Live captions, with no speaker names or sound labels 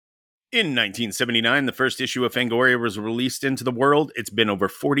In 1979, the first issue of Fangoria was released into the world. It's been over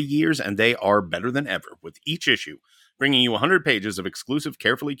 40 years, and they are better than ever, with each issue bringing you 100 pages of exclusive,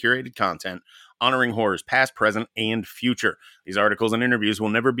 carefully curated content, honoring horrors past, present, and future. These articles and interviews will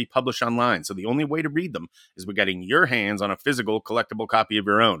never be published online, so the only way to read them is by getting your hands on a physical, collectible copy of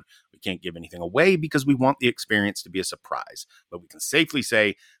your own. We can't give anything away because we want the experience to be a surprise, but we can safely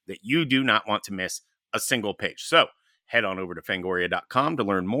say that you do not want to miss a single page. So, head on over to Fangoria.com to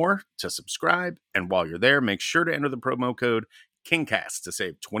learn more, to subscribe, and while you're there, make sure to enter the promo code KINGCAST to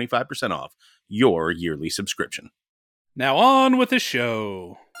save 25% off your yearly subscription. Now on with the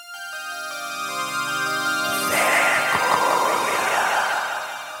show.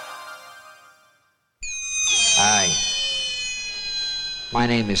 Hi, my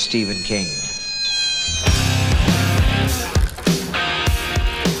name is Stephen King.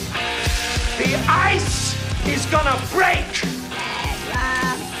 The ice is gonna break!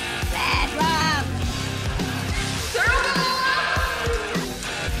 Bad Rob!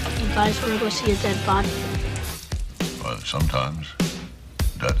 You guys wanna go see a dead body? Well, sometimes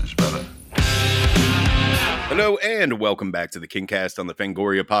that is better. Hello and welcome back to the KingCast on the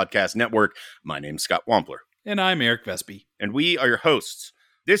Fangoria Podcast Network. My name's Scott Wampler. And I'm Eric Vespi. And we are your hosts.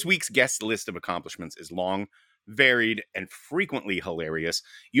 This week's guest list of accomplishments is long, varied, and frequently hilarious.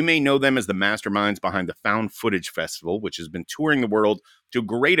 You may know them as the masterminds behind the Found Footage Festival, which has been touring the world to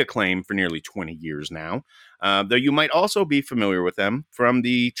great acclaim for nearly 20 years now. Though you might also be familiar with them from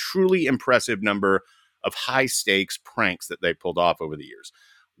the truly impressive number of high-stakes pranks that they pulled off over the years,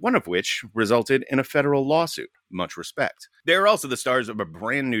 one of which resulted in a federal lawsuit. Much respect. They're also the stars of a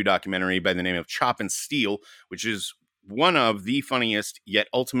brand new documentary by the name of Chop and Steal, which is one of the funniest yet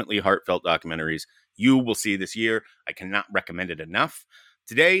ultimately heartfelt documentaries you will see this year. I cannot recommend it enough.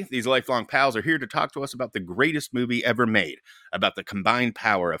 Today, these lifelong pals are here to talk to us about the greatest movie ever made, about the combined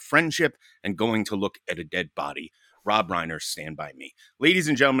power of friendship and going to look at a dead body. Rob Reiner, stand by me. Ladies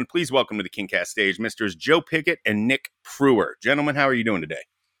and gentlemen, please welcome to the KingCast stage, Misters Joe Pickett and Nick Prueher. Gentlemen, how are you doing today?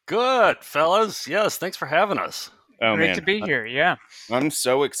 Good, fellas. Yes, thanks for having us. Oh, Great man. to be here, yeah. I'm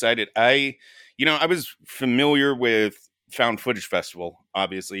so excited. I was familiar with Found Footage Festival,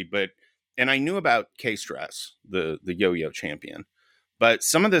 obviously, and I knew about K-Stress, the yo-yo champion. But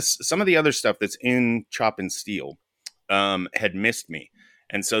some of the other stuff that's in Chop and Steal had missed me.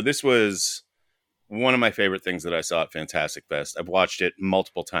 And so this was one of my favorite things that I saw at Fantastic Fest. I've watched it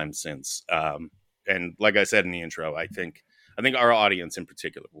multiple times since. And like I said in the intro, I think our audience in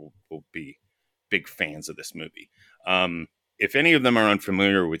particular will be big fans of this movie. If any of them are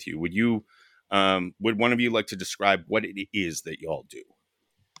unfamiliar with you, would one of you like to describe what it is that y'all do?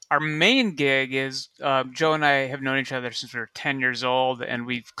 Our main gig is, Joe and I have known each other since we were 10 years old, and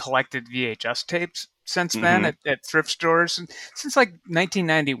we've collected VHS tapes since then at thrift stores. And since like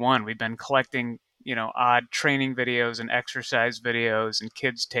 1991, we've been collecting, odd training videos and exercise videos and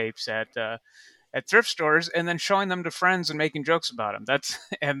kids tapes at thrift stores, and then showing them to friends and making jokes about them.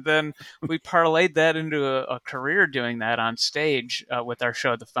 And then we parlayed that into a career doing that on stage with our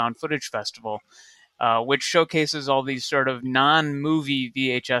show, the Found Footage Festival, which showcases all these sort of non-movie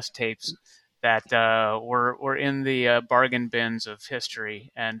VHS tapes that were in the bargain bins of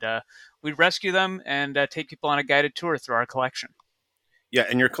history. And we rescue them and take people on a guided tour through our collection. Yeah,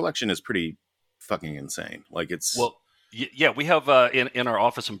 and your collection is pretty fucking insane. Like it's... Well, yeah, we have in our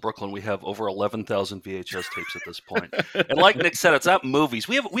office in Brooklyn, we have over 11,000 VHS tapes at this point. And like Nick said, it's not movies.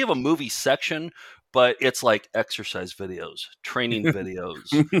 We have a movie section, but it's like exercise videos, training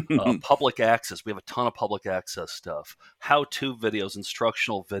videos, public access. We have a ton of public access stuff, how-to videos,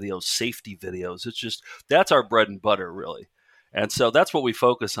 instructional videos, safety videos. It's just, that's our bread and butter, really. And so that's what we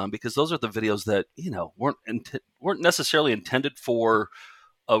focus on, because those are the videos that, weren't necessarily intended for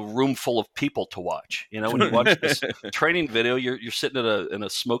a room full of people to watch. When you watch this training video, you're sitting in a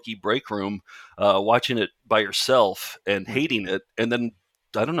smoky break room, watching it by yourself and hating it. And then,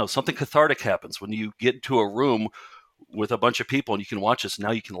 I don't know, something cathartic happens when you get into a room with a bunch of people and you can watch this. And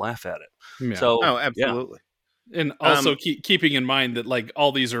now you can laugh at it. Yeah. So, absolutely. Yeah. And also keeping in mind that like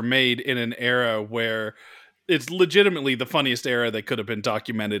all these are made in an era where it's legitimately the funniest era that could have been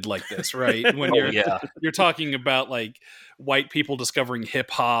documented like this, right? When you're talking about like white people discovering hip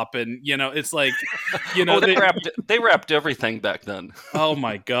hop, and it's like, they wrapped everything back then. Oh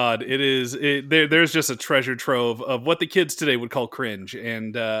my God, there's just a treasure trove of what the kids today would call cringe,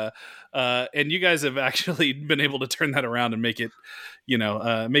 and you guys have actually been able to turn that around and make it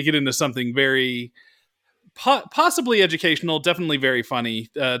into something very possibly educational, definitely very funny,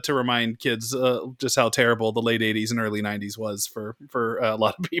 to remind kids just how terrible the late 80s and early 90s was for a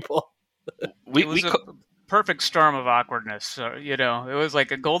lot of people. perfect storm of awkwardness. So, it was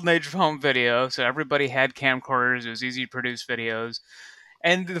like a golden age of home video. So everybody had camcorders. It was easy to produce videos.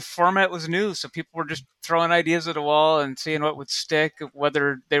 And the format was new. So people were just throwing ideas at a wall and seeing what would stick,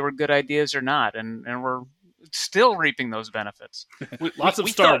 whether they were good ideas or not. And we're still reaping those benefits. Lots of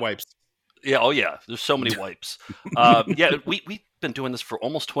star wipes. Yeah. Oh, yeah. There's so many wipes. We've been doing this for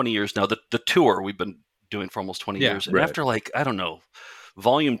almost 20 years now. The tour we've been doing for almost 20 years. And after I don't know,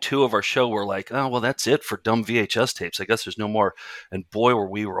 volume 2 of our show, we're like, oh, well, that's it for dumb VHS tapes. I guess there's no more. And boy, were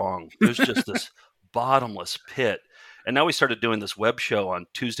we wrong. There's just this bottomless pit. And now we started doing this web show on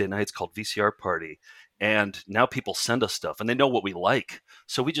Tuesday nights called VCR Party. And now people send us stuff and they know what we like.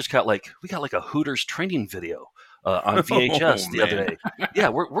 So we just got a Hooters training video on VHS the other day. Yeah,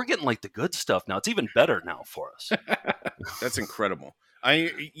 we're getting like the good stuff now. It's even better now for us. That's incredible.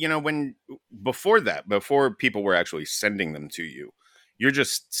 Before people were actually sending them to you, you're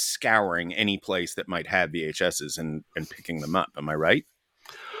just scouring any place that might have VHSs and picking them up. Am I right?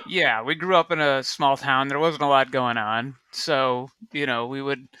 Yeah, we grew up in a small town. There wasn't a lot going on. So, we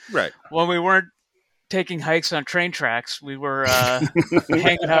would, when we weren't taking hikes on train tracks, we were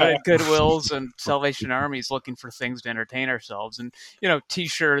hanging out at Goodwills and Salvation Armies looking for things to entertain ourselves. And,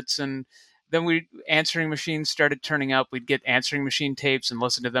 T-shirts. And then answering machines started turning up. We'd get answering machine tapes and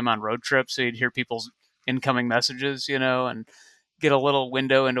listen to them on road trips. So you'd hear people's incoming messages, and get a little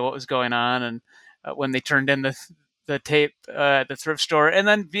window into what was going on. And when they turned in the tape at the thrift store, and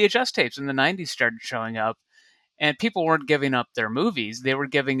then VHS tapes in the 90s started showing up, and people weren't giving up their movies. They were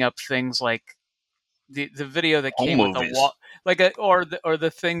giving up things like the video that came with a wall, or the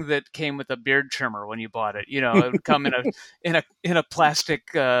thing that came with a beard trimmer when you bought it. It would come in a plastic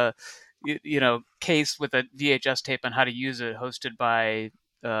case with a VHS tape on how to use it, hosted by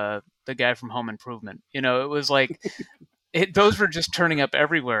the guy from Home Improvement. It was like those were just turning up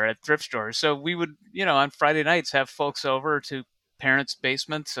everywhere at thrift stores. So we would, on Friday nights have folks over to parents'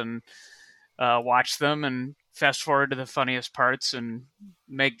 basements and watch them and fast forward to the funniest parts and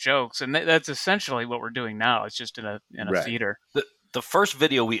make jokes. And that's essentially what we're doing now. It's just in a theater. The first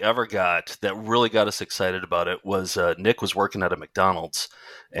video we ever got that really got us excited about it was Nick was working at a McDonald's.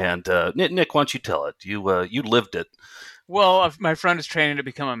 And Nick, why don't you tell it? You lived it. Well, my friend is training to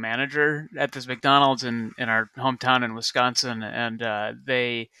become a manager at this McDonald's in our hometown in Wisconsin, and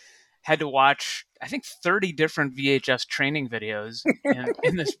they had to watch, I think, 30 different VHS training videos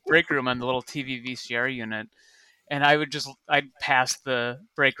in this break room on the little TV VCR unit. And I'd pass the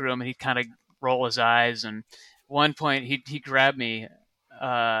break room, and he'd kind of roll his eyes. And one point, he grabbed me,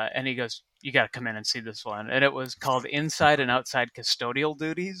 and he goes, "You got to come in and see this one." And it was called Inside and Outside Custodial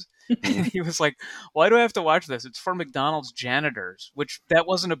Duties. And he was like, "Why do I have to watch this? It's for McDonald's janitors," which that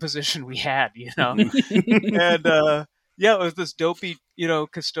wasn't a position we had, And it was this dopey,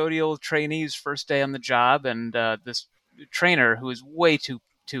 custodial trainee's first day on the job, and this trainer who was way too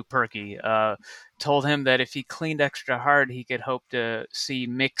perky told him that if he cleaned extra hard, he could hope to see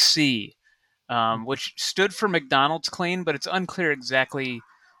McC, which stood for McDonald's clean, but it's unclear exactly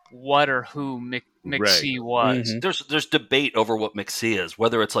what or who McC was. Mm-hmm. There's debate over what McC is,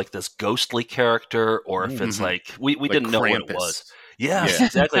 whether it's like this ghostly character or if it's like we didn't know what it was. Yes,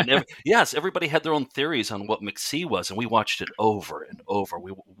 exactly. Yes, everybody had their own theories on what McC was, and we watched it over and over.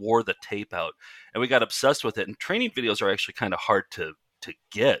 We wore the tape out, and we got obsessed with it. And training videos are actually kind of hard to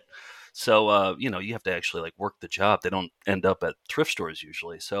get. So, you have to actually work the job. They don't end up at thrift stores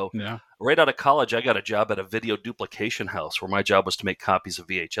usually. So right out of college, I got a job at a video duplication house where my job was to make copies of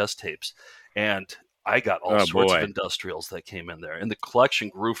VHS tapes. And I got all sorts of industrials that came in there. And the collection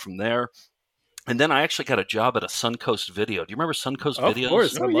grew from there. And then I actually got a job at a Suncoast Video. Do you remember Suncoast Videos? Of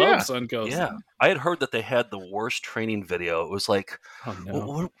course. I love Suncoast. Yeah. I had heard that they had the worst training video. It was like,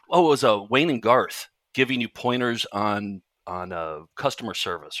 it was Wayne and Garth giving you pointers on customer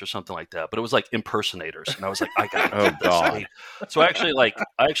service or something like that, but it was like impersonators, and I was like, I got it. So I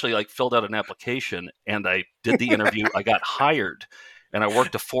actually filled out an application, and I did the interview. I got hired, and I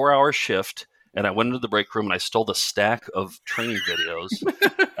worked a 4-hour shift, and I went into the break room and I stole the stack of training videos,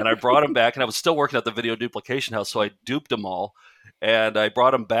 and I brought them back, and I was still working at the video duplication house, so I duped them all, and I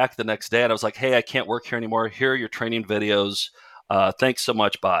brought them back the next day, and I was like, hey, I can't work here anymore. Here are your training videos. Thanks so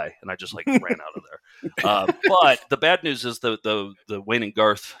much. Bye. And I just ran out of there. But the bad news is the Wayne and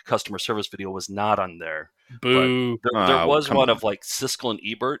Garth customer service video was not on there. Boo. There was one of Siskel and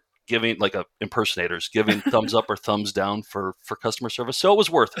Ebert giving impersonators giving thumbs up or thumbs down for customer service. So it was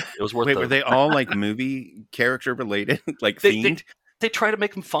worth it. It was worth it. Were they all movie character related? Themed? They try to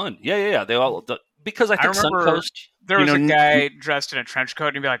make them fun. Yeah. They all because I think Suncoast. There was a guy dressed in a trench coat,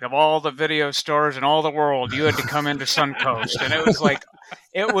 and he'd be like, "Of all the video stores in all the world, you had to come into Suncoast," and it was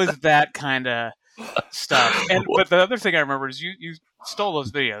it was that kind of stuff. But the other thing I remember is you stole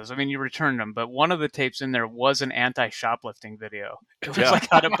those videos. I mean, you returned them, but one of the tapes in there was an anti-shoplifting video. It was like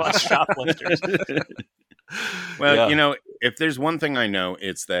how to bust shoplifters. Well, if there's one thing I know,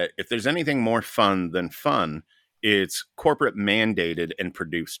 it's that if there's anything more fun than fun, it's corporate mandated and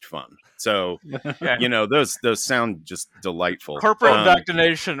produced fun. So, those sound just delightful. Corporate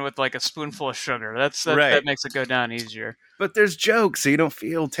indoctrination with like a spoonful of sugar. That makes it go down easier. But there's jokes, so you don't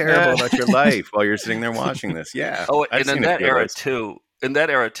feel terrible about your life while you're sitting there watching this. Yeah. Oh, and in that era too. In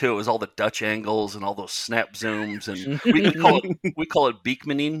that era too, it was all the Dutch angles and all those snap zooms, and we call it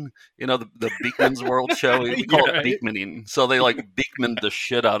Beekmaning. The Beekman's World show. We call it Beekmaning. So they like Beekman the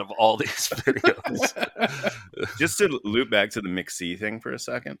shit out of all these videos. Just to loop back to the McC thing for a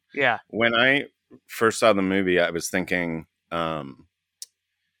second. Yeah. When I first saw the movie, I was thinking that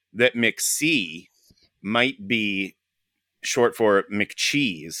McC might be short for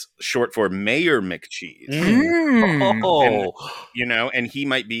McCheese, short for Mayor McCheese. And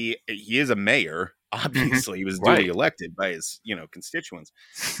he is a mayor. Obviously, he was duly elected by his, constituents.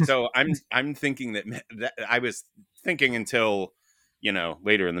 So I'm thinking that I was thinking until,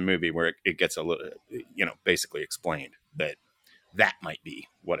 later in the movie where it gets a little, basically explained that might be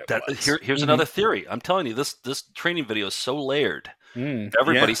what it was. Here's another theory. I'm telling you, this training video is so layered.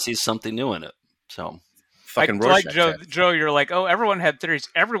 Everybody sees something new in it. So. Like Joe, you're like, oh, everyone had theories.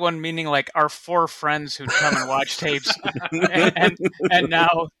 Everyone meaning like our 4 friends who'd come and watch tapes, and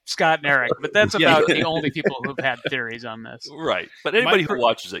now Scott and Eric. But that's about the only people who've had theories on this. Right. But anybody who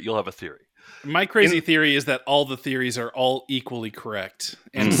watches it, you'll have a theory. My crazy theory is that all the theories are all equally correct,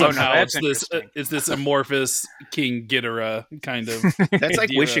 and somehow it's this amorphous King Ghidorah kind of. That's like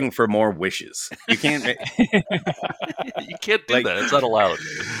wishing for more wishes. You can't. You can't do that. It's not allowed.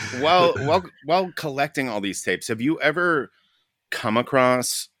 While collecting all these tapes, have you ever come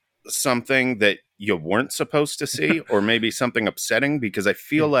across something that you weren't supposed to see, or maybe something upsetting? Because I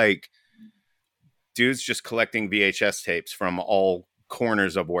feel like dudes just collecting VHS tapes from all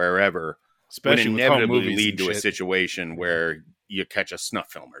corners of wherever. Especially would inevitably lead to a situation where you catch a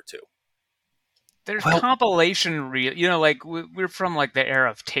snuff film or two. There's compilation reel, like we're from like the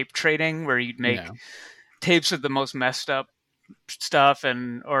era of tape trading where you'd make tapes of the most messed up stuff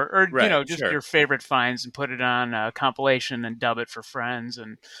or your favorite finds and put it on a compilation and dub it for friends.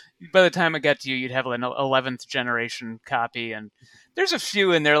 And by the time it got to you, you'd have an 11th generation copy. And there's a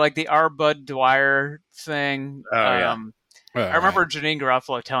few in there, like the R. Bud Dwyer thing. I remember Janine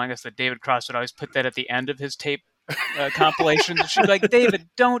Garofalo telling us that David Cross would always put that at the end of his tape compilations. And she'd be like, David,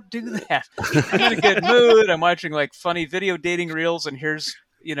 don't do that. I'm in a good mood. I'm watching like funny video dating reels, and here's,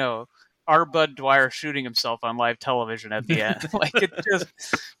 R. Bud Dwyer shooting himself on live television at the end. Like it just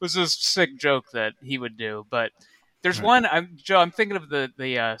was this sick joke that he would do. But there's one, Joe, I'm thinking of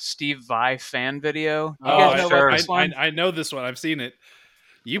the Steve Vai fan video. You guys know about this one? I know this one. I've seen it.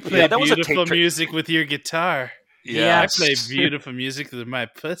 You play beautiful music with your guitar. Yeah, I play beautiful music with my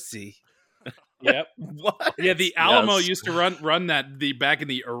pussy. Yep. What? Yeah, the Alamo used to run that back in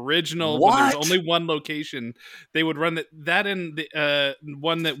the original. When there was only one location. They would run that in the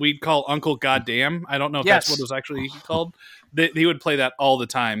one that we'd call Uncle Goddamn. I don't know if that's what it was actually called. He would play that all the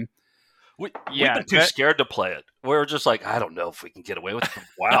time. We've been too scared to play it. We're just like, I don't know if we can get away with it.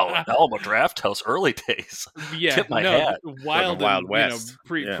 Wow, Alamo Draft House early days. Yeah, tip my hat. Wild West.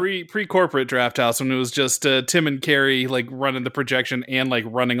 Pre-corporate Draft House when it was just Tim and Carrie like running the projection and like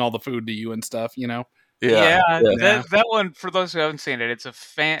running all the food to you and stuff. That one, for those who haven't seen it, it's a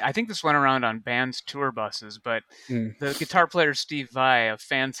fan. I think this went around on bands' tour buses, but the guitar player Steve Vai, a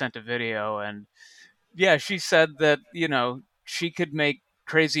fan sent a video, and she said that she could make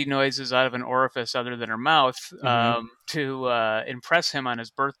crazy noises out of an orifice other than her mouth to impress him on his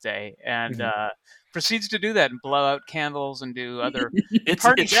birthday, and proceeds to do that and blow out candles and do other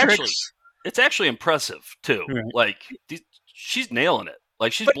party tricks. It's actually impressive too. Right. Like she's nailing it.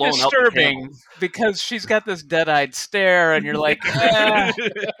 Like she's blowing disturbing out because she's got this dead-eyed stare, and you're like,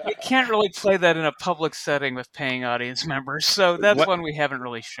 you can't really play that in a public setting with paying audience members. So that's one we haven't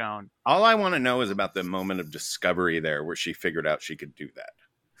really shown. All I want to know is about the moment of discovery there, where she figured out she could do that.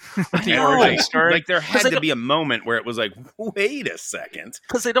 The origin story. Like there had to be a moment where it was like, wait a second,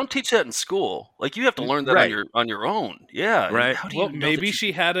 because they don't teach that in school. Like you have to learn that on your own. Yeah, right. Well, maybe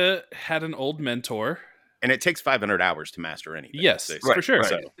she had an old mentor. And it takes 500 hours to master anything. Yes, for sure. Right.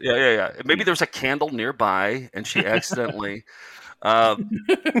 So. Yeah. Maybe there's a candle nearby, and she accidentally. No,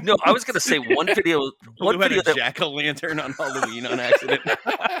 I was going to say one video. One video that jack-o'-lantern on Halloween on accident.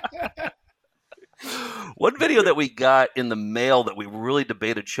 One video that we got in the mail that we really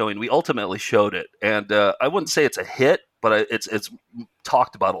debated showing. We ultimately showed it, and I wouldn't say it's a hit, but it's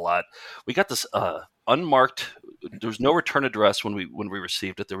talked about a lot. We got this unmarked. There was no return address when we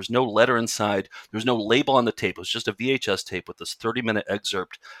received it. There was no letter inside. There was no label on the tape. It was just a VHS tape with this 30-minute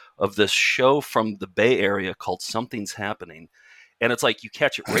excerpt of this show from the Bay Area called Something's Happening. And it's like you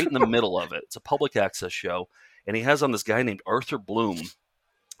catch it right in the middle of it. It's a public access show. And he has on this guy named Arthur Bloom.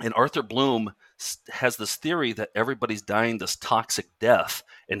 And Arthur Bloom has this theory that everybody's dying this toxic death,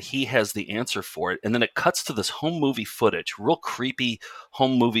 and he has the answer for it. And then it cuts to this home movie footage, real creepy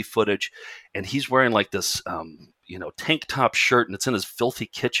home movie footage. And he's wearing like this, tank top shirt, and it's in his filthy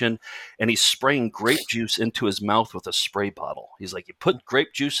kitchen. And he's spraying grape juice into his mouth with a spray bottle. He's like, you put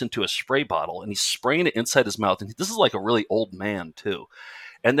grape juice into a spray bottle, and he's spraying it inside his mouth. And this is like a really old man too.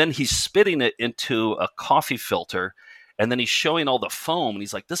 And then he's spitting it into a coffee filter. And then he's showing all the foam, and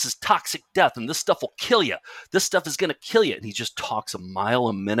he's like, this is toxic death, and this stuff will kill you. This stuff is going to kill you. And he just talks a mile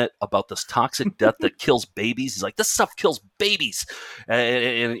a minute about this toxic death that kills babies. He's like, this stuff kills babies,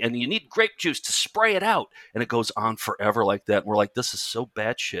 and you need grape juice to spray it out. And it goes on forever like that. And we're like, this is so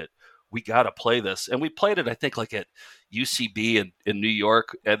bad shit. We got to play this. And we played it, I think, like at UCB in New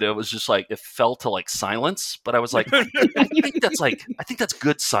York. And it was just like, it fell to like silence. But I was like, I think that's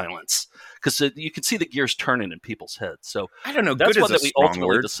good silence. Because you can see the gears turning in people's heads. So I don't know. That's good one is that a we strong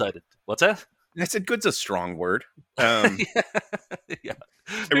ultimately word. decided. What's that? I said good's a strong word. Yeah.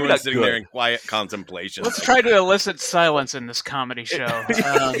 Everyone's sitting there in quiet contemplation. Let's try to elicit silence in this comedy show.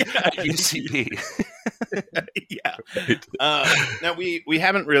 UCB. Yeah. Now we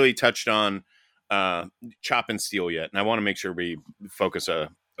haven't really touched on Chop and Steal yet, and I want to make sure we focus a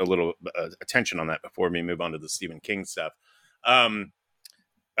little attention on that before we move on to the Stephen King stuff.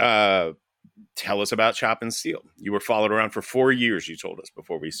 Tell us about Chop and Steal. You were followed around for 4 years, you told us,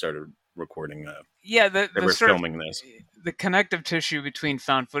 before we started recording. The filming this. The connective tissue between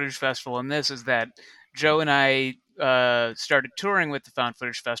Found Footage Festival and this is that Joe and I started touring with the Found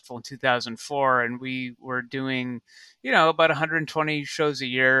Footage Festival in 2004, and we were doing, about 120 shows a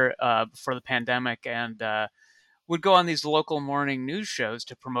year before the pandemic, and would go on these local morning news shows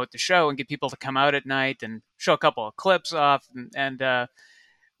to promote the show and get people to come out at night and show a couple of clips off, and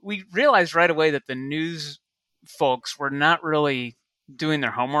we realized right away that the news folks were not really doing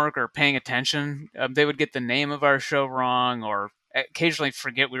their homework or paying attention. They would get the name of our show wrong or occasionally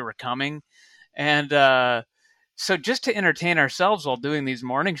forget we were coming. And so just to entertain ourselves while doing these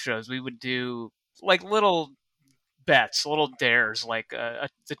morning shows, we would do like little bets, little dares, like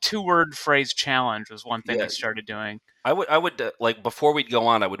the 2-word phrase challenge was one thing we started doing. I would like before we'd go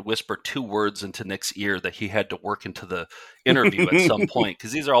on, I would whisper 2 words into Nick's ear that he had to work into the interview at some point,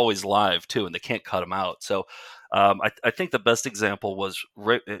 because these are always live too, and they can't cut them out. So I think the best example was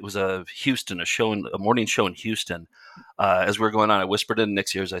it was a morning show in Houston. As we were going on, I whispered in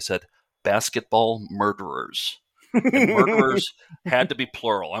Nick's ears. I said, "Basketball murderers." And murderers had to be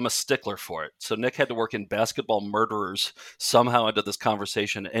plural. I'm a stickler for it. So Nick had to work in basketball murderers somehow into this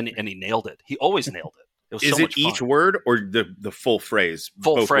conversation, and he nailed it. He always nailed it. It was Is so it much each fun. word or the full phrase?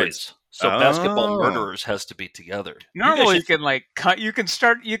 Full Both phrase. words? So basketball murderers has to be together. Normally you can like cut. You can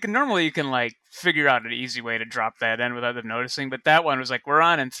like figure out an easy way to drop that in without them noticing. But that one was like, we're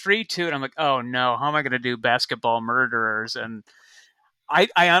on in 3, 2, and I'm like, oh no, how am I going to do basketball murderers? And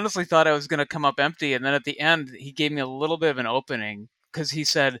I honestly thought I was going to come up empty. And then at the end, he gave me a little bit of an opening because he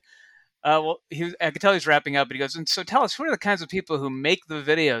said, I could tell he's wrapping up, but he goes, and so tell us, who are the kinds of people who make the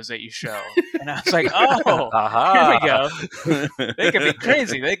videos that you show? And I was like, here we go. They could be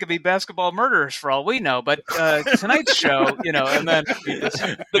crazy. They could be basketball murderers for all we know. But tonight's show, and then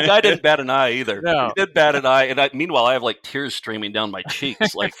the guy didn't bat an eye either. No. He did bat an eye, and meanwhile, I have like tears streaming down my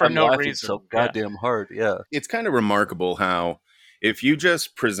cheeks, like for I'm no laughing reason. so goddamn hard. Yeah, It's kind of remarkable how if you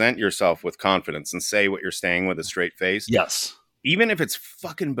just present yourself with confidence and say what you're saying with a straight face, yes. Even if it's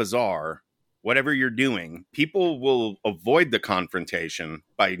fucking bizarre, whatever you're doing, people will avoid the confrontation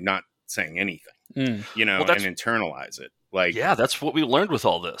by not saying anything, and internalize it. Like, yeah, that's what we learned with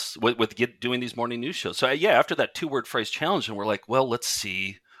all this, with doing these morning news shows. So after that 2-word phrase challenge, and we're like, well, let's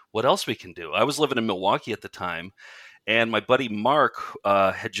see what else we can do. I was living in Milwaukee at the time, and my buddy Mark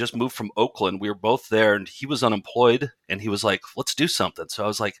had just moved from Oakland. We were both there, and he was unemployed, and he was like, let's do something. So I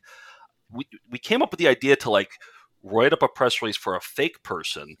was like, we came up with the idea to like write up a press release for a fake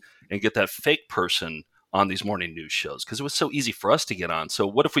person and get that fake person on these morning news shows, because it was so easy for us to get on. So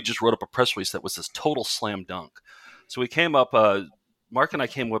what if we just wrote up a press release that was this total slam dunk? So we came up, Mark and I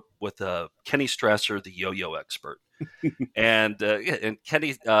came up with Kenny Strasser, the yo-yo expert. and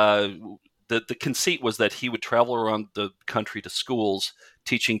Kenny, the conceit was that he would travel around the country to schools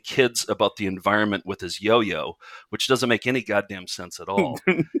teaching kids about the environment with his yo-yo, which doesn't make any goddamn sense at all.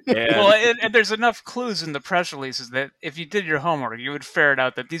 And there's enough clues in the press releases that if you did your homework, you would ferret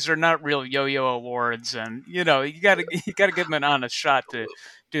out that these are not real yo-yo awards, and you gotta give them an honest shot to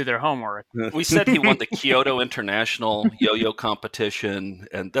do their homework. We said he won the Kyoto International Yo-Yo competition,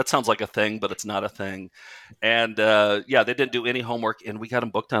 and that sounds like a thing, but it's not a thing. And they didn't do any homework, and we got him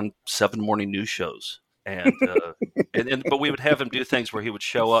booked on 7 morning news shows. And but we would have him do things where he would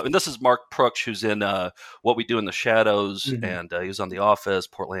show up. And this is Mark Pruksch, who's in What We Do in the Shadows, and he was on The Office,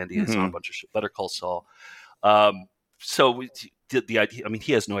 Portlandia, he's on a bunch of shit, Better Call Saul. So we did the idea. I mean,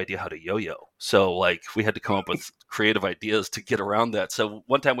 he has no idea how to yo-yo. So like we had to come up with creative ideas to get around that. So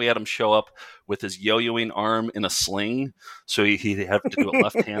one time we had him show up with his yo-yoing arm in a sling. So he had to do it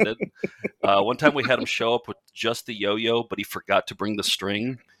left-handed. One time we had him show up with just the yo-yo, but he forgot to bring the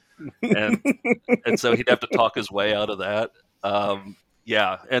string. And so he'd have to talk his way out of that.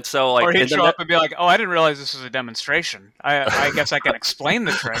 And so like, or he'd show up and be like, "Oh, I didn't realize this was a demonstration. I guess I can explain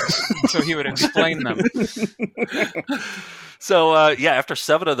the tricks." So he would explain them. So after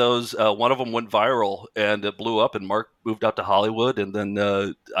 7 of those, one of them went viral and it blew up. And Mark moved out to Hollywood, and then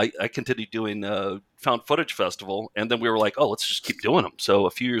I continued doing Found Footage Festival, and then we were like, "Oh, let's just keep doing them." So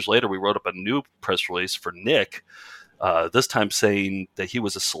a few years later, we wrote up a new press release for Nick. This time saying that he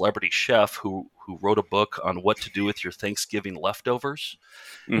was a celebrity chef who wrote a book on what to do with your Thanksgiving leftovers.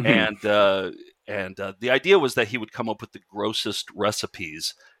 And the idea was that he would come up with the grossest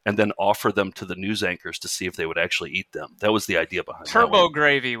recipes and then offer them to the news anchors to see if they would actually eat them. That was the idea behind Turbo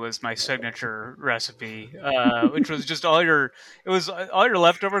gravy was my signature recipe, which was just all your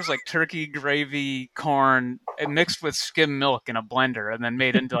leftovers, like turkey, gravy, corn, and mixed with skim milk in a blender and then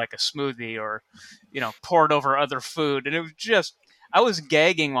made into like a smoothie or, poured over other food. And it was just, I was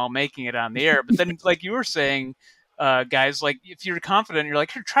gagging while making it on the air. But then, like you were saying, guys, like if you're confident, you're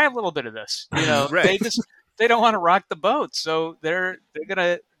like, here, try a little bit of this. Right. They don't want to rock the boat, so they're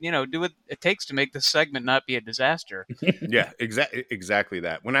gonna do what it takes to make this segment not be a disaster. Yeah, exactly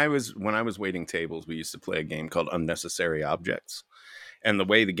that. When I was waiting tables, we used to play a game called Unnecessary Objects, and the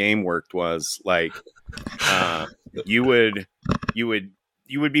way the game worked was like you would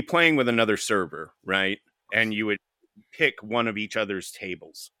be playing with another server, right? And you would pick one of each other's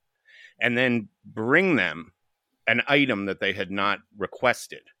tables, and then bring them an item that they had not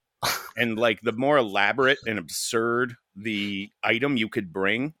requested. And like the more elaborate and absurd the item you could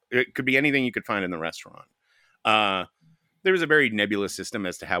bring, it could be anything you could find in the restaurant. There was a very nebulous system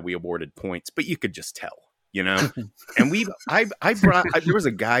as to how we awarded points, but you could just tell, And there was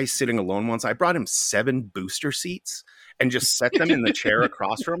a guy sitting alone once. I brought him 7 booster seats and just set them in the chair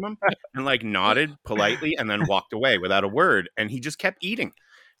across from him and like nodded politely and then walked away without a word. And he just kept eating.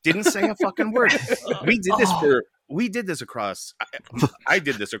 Didn't say a fucking word. We did this across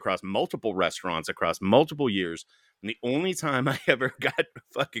multiple restaurants across multiple years. And the only time I ever got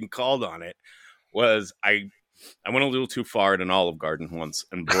fucking called on it was I went a little too far at an Olive Garden once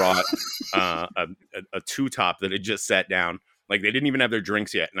and brought a 2-top that had just sat down. Like they didn't even have their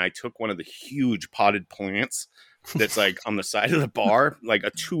drinks yet. And I took one of the huge potted plants that's like on the side of the bar, like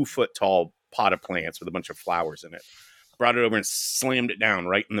a 2-foot tall pot of plants with a bunch of flowers in it. Brought it over and slammed it down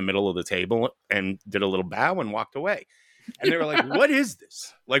right in the middle of the table and did a little bow and walked away. And they were like, "What is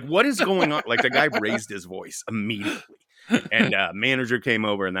this? Like, what is going on?" Like the guy raised his voice immediately, and manager came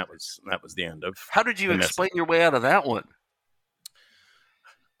over, and that was the end of. How did you explain your way out of that one?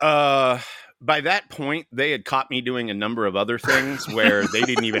 By that point, they had caught me doing a number of other things where they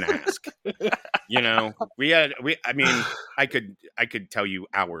didn't even ask. I could tell you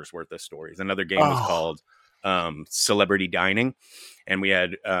hours worth of stories. Another game was called Celebrity Dining, and we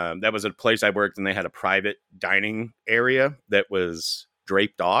had that was a place I worked, and they had a private dining area that was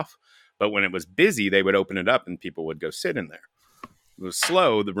draped off, but when it was busy they would open it up and people would go sit in there. It was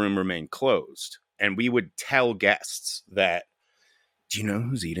slow, the room remained closed, and we would tell guests that, "Do you know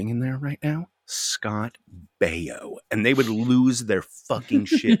who's eating in there right now? Scott Baio." And they would lose their fucking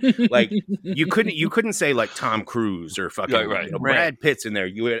shit. Like you couldn't say like Tom Cruise or fucking Brad Pitt's in there.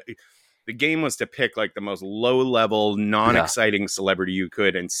 The game was to pick like the most low-level, non-exciting celebrity you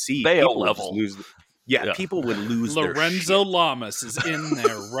could, and see Baio level. People would lose. Lorenzo Lamas is in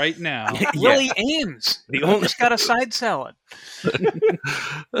there right now. Willie Ames. Just got a side salad.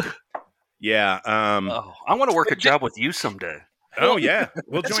 Yeah. I want to work a job with you someday. Oh yeah,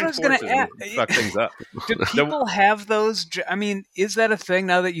 we'll join forces and fuck things up. Do people have those? I mean, is that a thing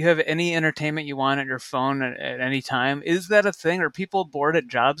now that you have any entertainment you want at your phone at any time? Is that a thing? Are people bored at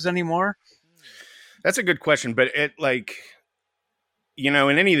jobs anymore? That's a good question, but it in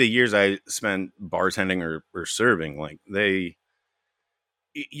any of the years I spent bartending or serving, like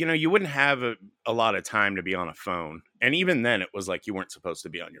you wouldn't have a lot of time to be on a phone. And even then, it was like you weren't supposed to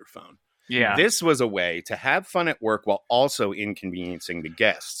be on your phone. Yeah. This was a way to have fun at work while also inconveniencing the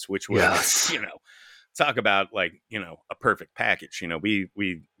guests, which was, Yes. talk about like, a perfect package.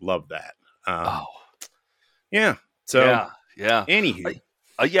 We love that. Yeah. So, yeah. Anywho.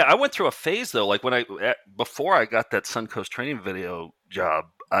 I went through a phase though. Like before I got that Suncoast training video job,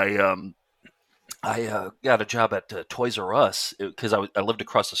 I got a job at Toys R Us because I lived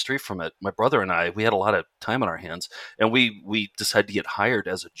across the street from it. My brother and we had a lot of time on our hands, and we decided to get hired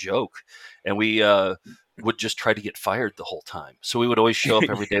as a joke, and we would just try to get fired the whole time. So we would always show up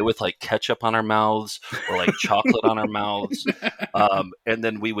every day with like ketchup on our mouths or like chocolate on our mouths, and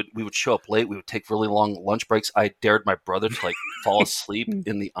then we would show up late. We would take really long lunch breaks. I dared my brother to like fall asleep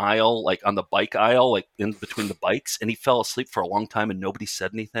in the aisle, like on the bike aisle, like in between the bikes, and he fell asleep for a long time, and nobody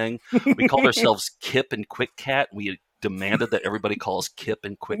said anything. We called ourselves Kip and Quick Cat. We demanded that everybody call us Kip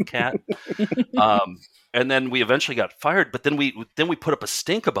and Quick Cat. And then we eventually got fired, but then we put up a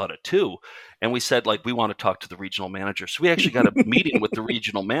stink about it too. And we said, like, we want to talk to the regional manager. So we actually got a meeting with the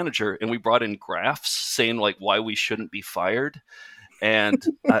regional manager, and we brought in graphs saying like why we shouldn't be fired. And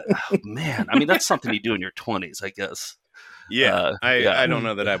man, I mean, that's something you do in your 20s, I guess. Yeah, I don't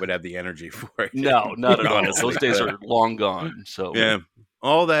know that I would have the energy for it. No, not at all. Those days are long gone. So yeah,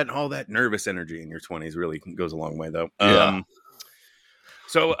 all that nervous energy in your 20s really goes a long way, though. Yeah.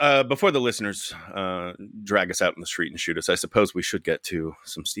 So before the listeners drag us out in the street and shoot us, I suppose we should get to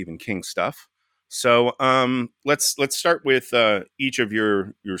some Stephen King stuff. So let's start with each of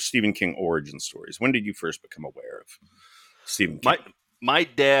your Stephen King origin stories. When did you first become aware of Stephen King? My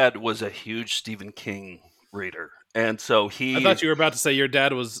dad was a huge Stephen King reader, and so I thought you were about to say your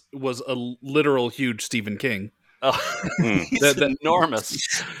dad was a literal huge Stephen King. He's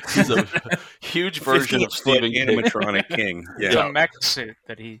enormous. He's a huge version of Stephen King. Animatronic King. Yeah. It's a mech suit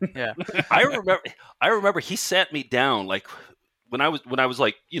that he. Yeah. I remember he sat me down like when I was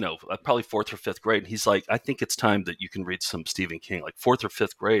like, probably 4th or 5th grade, and he's like, I think it's time that you can read some Stephen King, like 4th or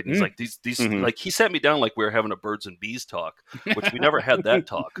 5th grade. And he's like, these like he sat me down like we were having a birds and bees talk, which we never had that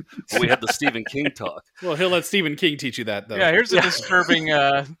talk, but we had the Stephen King talk. Well, he'll let Stephen King teach you that, though. Yeah, here's a disturbing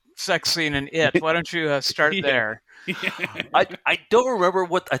sex scene in It. Why don't you start there? I don't remember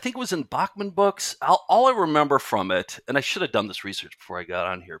I think it was in Bachman books. All I remember from it, and I should have done this research before I got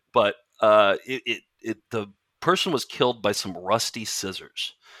on here, but the person was killed by some rusty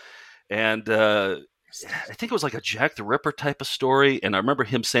scissors, and I think it was like a Jack the Ripper type of story. And I remember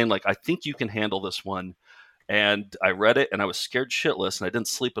him saying like, I think you can handle this one. And I read it, and I was scared shitless, and I didn't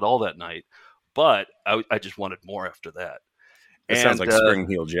sleep at all that night, but I just wanted more after that. It sounds like Spring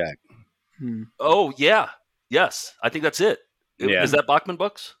Heel Jack. Oh yeah, yes, I think that's it. Yeah. Is that Bachman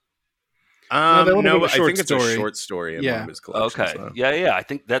books? No, I think it's a short story in one of his collections. Okay, yeah, I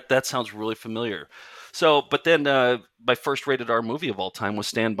think that sounds really familiar. So, but then my first rated R movie of all time was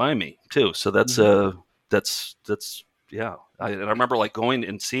Stand By Me too. So that's yeah. I remember like going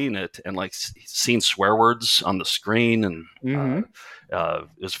and seeing it and like seeing swear words on the screen, and it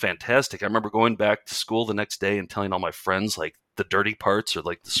was fantastic. I remember going back to school the next day and telling all my friends like the dirty parts or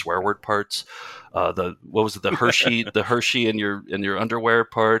like the swear word parts. The Hershey in your underwear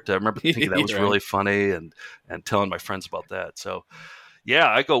part. I remember thinking that was really funny and telling my friends about that. So yeah,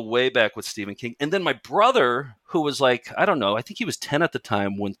 I go way back with Stephen King. And then my brother, who was like, I don't know, I think he was 10 at the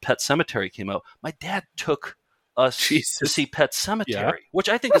time when Pet Sematary came out. My dad took us to see Pet Sematary, which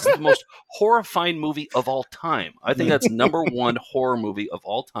I think is the most horrifying movie of all time. I think that's number one horror movie of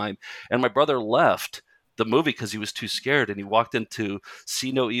all time. And my brother left the movie because he was too scared, and he walked into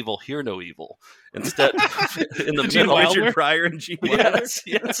See No Evil, Hear No Evil instead. In the middle, Richard Pryor and Gene Wilder.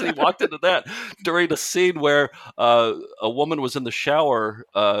 Yes, and he walked into that during a scene where a woman was in the shower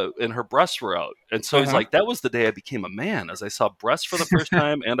and her breasts were out, and so he's like, "That was the day I became a man," as I saw breasts for the first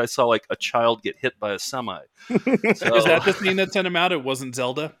time, and I saw like a child get hit by a semi. So, is that the scene that sent him out? It wasn't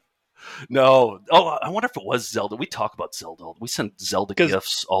Zelda. No. Oh, I wonder if it was Zelda. We talk about Zelda. We send Zelda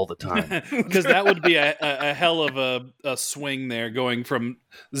gifts all the time. Because that would be a hell of a swing there, going from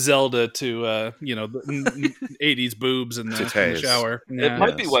Zelda to the 80s boobs in the shower. Yeah. It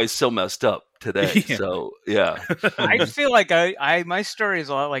might be why he's so messed up today. Yeah. So yeah, I feel like my story is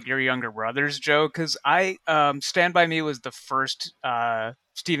a lot like your younger brother's, Joe, because I Stand By Me was the first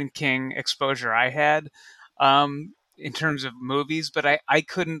Stephen King exposure I had. In terms of movies, but I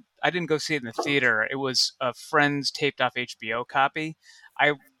didn't go see it in the theater. It was a friend's taped off HBO copy.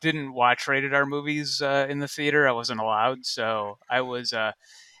 I didn't watch rated R movies in the theater. I wasn't allowed. So I was,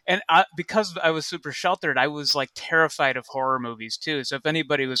 because I was super sheltered, I was like terrified of horror movies too. So if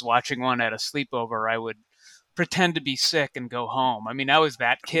anybody was watching one at a sleepover, I would pretend to be sick and go home. I mean, I was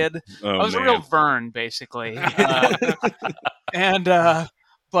that kid. Oh, I was a real Vern, basically.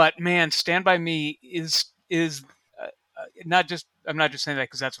 But man, Stand By Me is not just. I'm not just saying that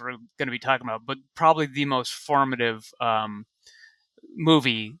because that's what we're going to be talking about, but probably the most formative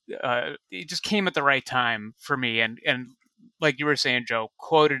movie. It just came at the right time for me, and like you were saying, Joe,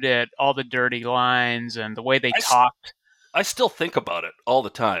 quoted it, all the dirty lines and the way they talked. I still think about it all the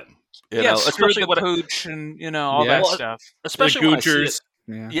time. Especially the pooch and all that stuff. Especially when I see it.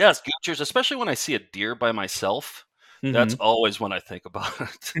 Yeah. Yes, goochers. Especially when I see a deer by myself. That's always when I think about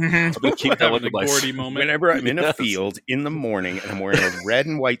it. I'm gonna keep that one to myself. moment. Whenever I'm in a field in the morning and I'm wearing a red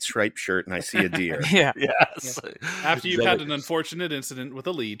and white striped shirt and I see a deer. Yes. After you've had an unfortunate incident with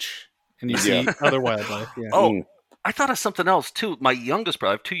a leech and you see other wildlife. Yeah. Oh, I thought of something else too. My youngest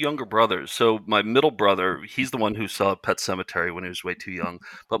brother, I have two younger brothers. So my middle brother, he's the one who saw Pet Sematary when he was way too young.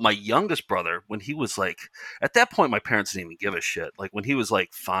 But my youngest brother, when he was like, at that point, my parents didn't even give a shit. Like when he was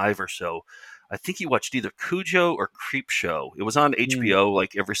like 5 or so, I think he watched either Cujo or Creep Show. It was on HBO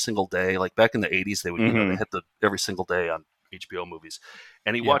like every single day. Like back in the 80s, they would they hit every single day on HBO movies.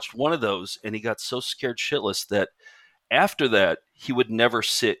 And he watched one of those and he got so scared shitless that after that, he would never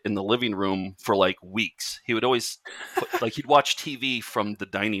sit in the living room for like weeks. He would always he'd watch TV from the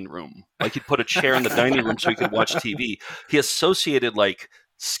dining room. Like he'd put a chair in the dining room so he could watch TV. He associated like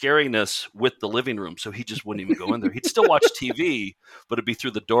scariness with the living room, so he just wouldn't even go in there. He'd still watch TV, but it'd be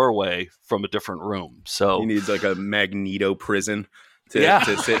through the doorway from a different room. So he needs like a Magneto prison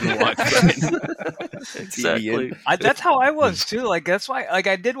to sit and watch exactly. That's how I was too. Like that's why, like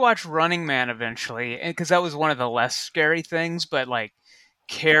I did watch Running Man eventually, because that was one of the less scary things. But like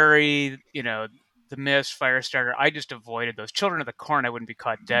Carrie, The Mist, Firestarter, I just avoided those. Children of the Corn, I wouldn't be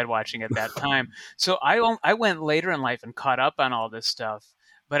caught dead watching at that time. So I went later in life and caught up on all this stuff.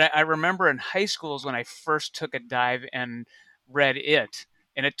 But I remember in high school is when I first took a dive and read it,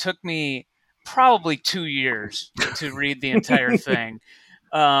 and it took me probably 2 years to read the entire thing.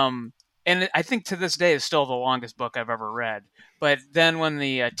 And I think to this day is still the longest book I've ever read. But then when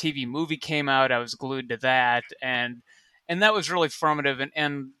the TV movie came out, I was glued to that, and that was really formative.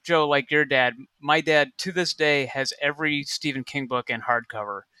 And Joe, like your dad, my dad to this day has every Stephen King book in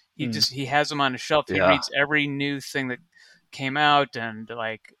hardcover. He has them on his shelf. He reads every new thing that came out and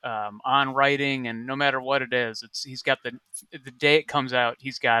like on writing, and no matter what it is, he's got the day it comes out,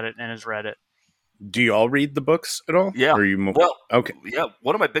 he's got it and has read it. Do you all read the books at all? Yeah. Or are you okay. Yeah.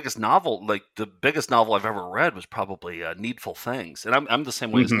 One of my biggest the biggest novel I've ever read was probably Needful Things. And I'm the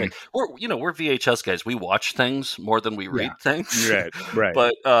same way as Nick. We're VHS guys. We watch things more than we read things. Right.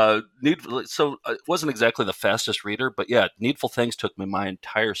 But so it wasn't exactly the fastest reader, but yeah, Needful Things took me my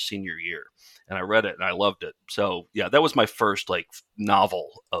entire senior year. And I read it and I loved it. So yeah, that was my first like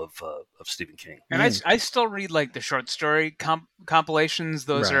novel of Stephen King. And I still read like the short story compilations.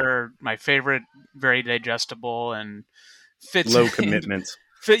 Those are my favorite. Very digestible and fits low commitment.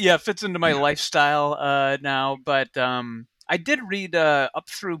 Fits into my lifestyle now. But I did read up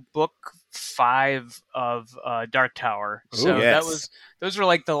through book 5 of Dark Tower. So those were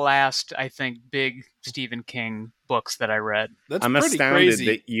like the last, I think, big Stephen King books that I read. I'm astounded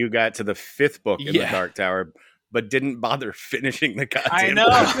that you got to the 5th book in the Dark Tower, but didn't bother finishing the goddamn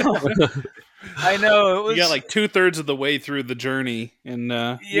book. I know. It was, you got like 2/3 of the way through the journey, and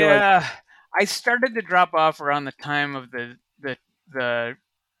I started to drop off around the time of the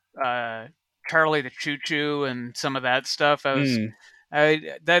Charlie the Choo Choo and some of that stuff.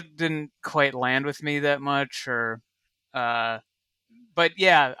 That didn't quite land with me that much, but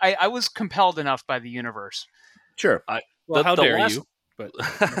yeah, I was compelled enough by the universe. Sure. How dare you? But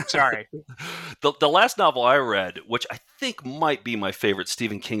sorry. The last novel I read, which I think might be my favorite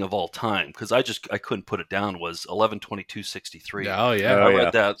Stephen King of all time, because I couldn't put it down, was 11/22/63. Oh yeah, I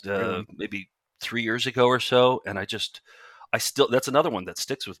read that maybe 3 years ago or so, and I still that's another one that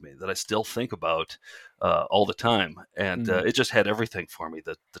sticks with me that I still think about all the time, and it just had everything for me: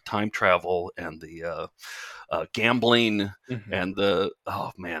 the time travel and the gambling and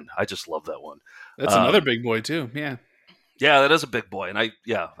I just love that one. That's another big boy too. Yeah, that is a big boy, and I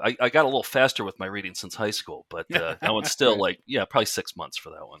got a little faster with my reading since high school, but that one's still probably 6 months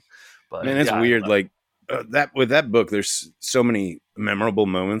for that one. But man, it's weird. Like that with that book, there's so many memorable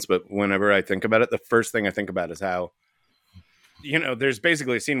moments, but whenever I think about it, the first thing I think about is how, there's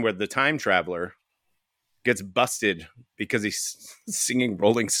basically a scene where the time traveler gets busted because he's singing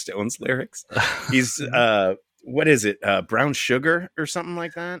Rolling Stones lyrics. He's what is it? Brown Sugar or something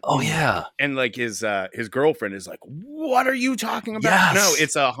like that? Oh yeah. And like his girlfriend is like, "What are you talking about?" Yes. No,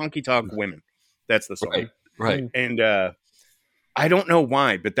 it's a Honky Tonk Women. That's the song. Right. And I don't know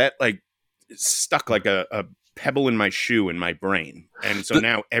why, but that like stuck like a pebble in my shoe in my brain. And so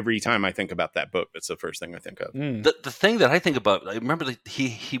now every time I think about that book, that's the first thing I think of. The thing that I think about, I remember that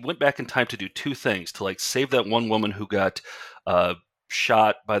he went back in time to do two things, to like save that one woman who got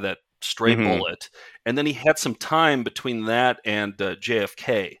shot by that stray bullet, and then he had some time between that and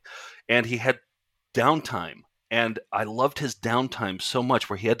JFK, and he had downtime. And I loved his downtime so much,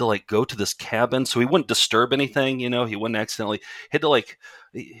 where he had to like go to this cabin so he wouldn't disturb anything, he wouldn't accidentally, he had to like,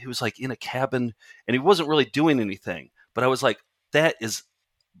 he was like in a cabin and he wasn't really doing anything. But I was like, that is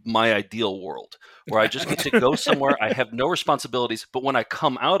my ideal world, where I just get to go somewhere. I have no responsibilities, but when I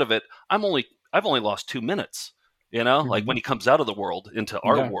come out of it, I've only lost 2 minutes. Like when he comes out of the world into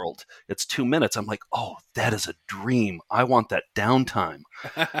our world, it's 2 minutes. I'm like, oh, that is a dream. I want that downtime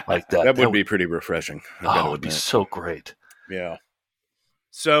like that. That would be pretty refreshing. It would be so great. Yeah.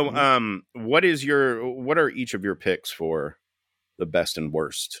 So, what are each of your picks for the best and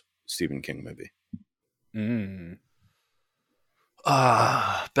worst Stephen King movie?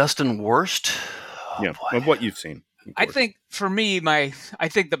 Best and worst? Of what you've seen. I think for me, I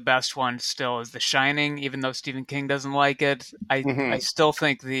think the best one still is The Shining, even though Stephen King doesn't like it. I still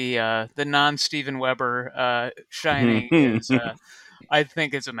think the non-Steven Weber Shining is I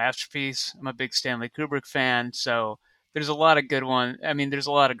think it's a masterpiece. I'm a big Stanley Kubrick fan, so there's a lot of good ones. I mean, there's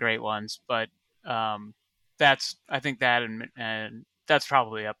a lot of great ones, but I think that and that's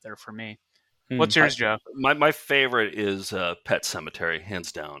probably up there for me. What's yours, Joe? My favorite is Pet Sematary,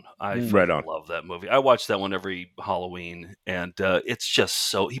 hands down. I love that movie. I watch that one every Halloween, and it's just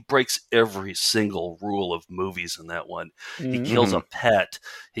so, he breaks every single rule of movies in that one. He kills a pet.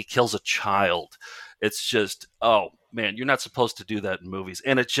 He kills a child. It's just, oh man, you're not supposed to do that in movies.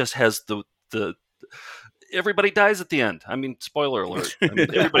 And it just has the everybody dies at the end. I mean, spoiler alert. I mean,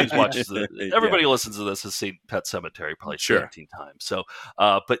 everybody who listens to this has seen Pet Sematary probably 17 times. So,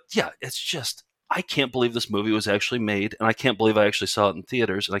 but yeah, it's just, I can't believe this movie was actually made, and I can't believe I actually saw it in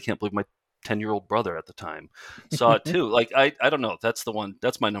theaters, and I can't believe my 10-year-old brother at the time saw it too. Like, I don't know. That's the one.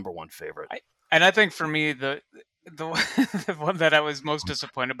 That's my number one favorite. And I think for me, the one that I was most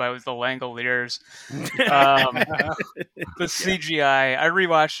disappointed by was the Langoliers. The CGI. I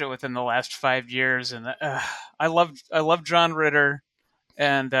rewatched it within the last 5 years, and I love John Ritter,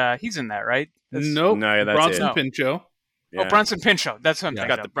 and he's in that, right? Nope. No, that's Bronson it. Pinchot. Yeah. Oh, Bronson Pinchot. That's what I'm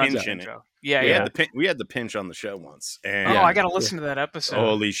thinking. Got the Bronson pinch in it. Pinchot. Yeah. We had the pinch on the show once. And I got to listen to that episode.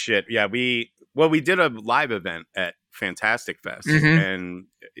 Holy shit! Yeah, we did a live event at Fantastic Fest, and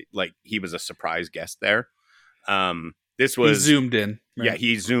like he was a surprise guest there. This was he zoomed in. Right? Yeah,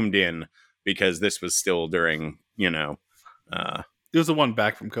 he zoomed in because this was still during, it was the one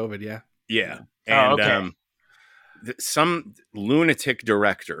back from COVID. Yeah. And some lunatic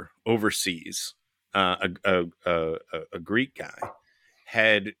director overseas, a Greek guy,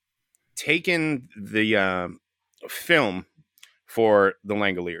 had taken the film for the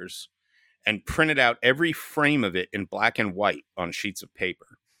Langoliers and printed out every frame of it in black and white on sheets of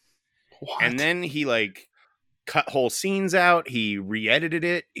paper. What? And then he like cut whole scenes out. He re-edited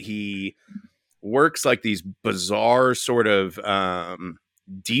it. He works like these bizarre sort of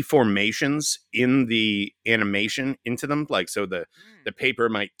deformations in the animation into them. Like, so the paper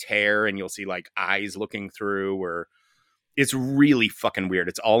might tear and you'll see like eyes looking through, or it's really fucking weird.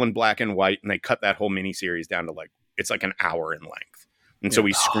 It's all in black and white, and they cut that whole miniseries down to like, it's like an hour in length. And so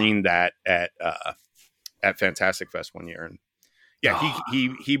we screened that at Fantastic Fest one year. And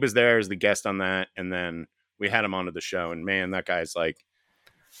he was there as the guest on that. And then we had him onto the show, and man, that guy's like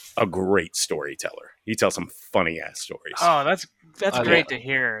a great storyteller. He tells some funny ass stories. Oh, that's great to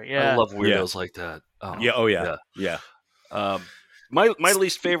hear. Yeah. I love weirdos like that. Yeah. My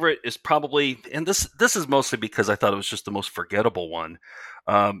least favorite is probably, and this is mostly because I thought it was just the most forgettable one.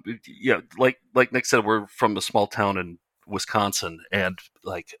 Like Nick said, we're from a small town in Wisconsin, and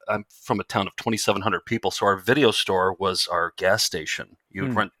like I'm from a town of 2,700 people, so our video store was our gas station. You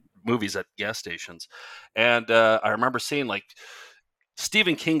would rent movies at gas stations, and I remember seeing like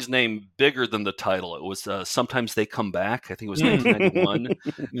Stephen King's name bigger than the title. It was Sometimes They Come Back. I think it was 1991.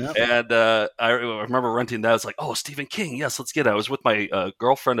 And I remember renting that. I was like, oh, Stephen King. Yes, let's get it. I was with my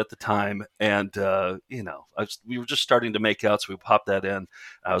girlfriend at the time, and we were just starting to make out, so we popped that in.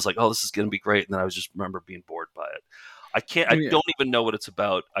 I was like, oh, this is going to be great. And then I just remember being bored by it. I don't even know what it's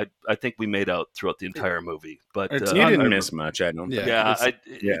about. I think we made out throughout the entire movie, but you didn't miss much. I don't think.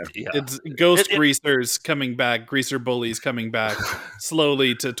 It's ghost greasers coming back, greaser bullies coming back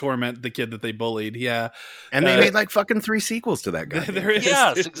slowly to torment the kid that they bullied. Yeah, and they made like fucking 3 sequels to that guy.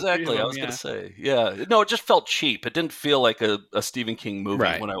 Yes, exactly. I was going to say, no, it just felt cheap. It didn't feel like a Stephen King movie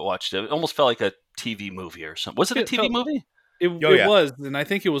when I watched it. It almost felt like a TV movie or something. Was it a TV movie? It was, and I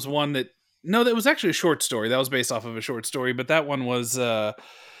think it was one that No, that was actually a short story. That was based off of a short story, but that one was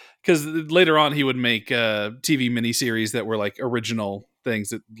because later on he would make TV miniseries that were like original things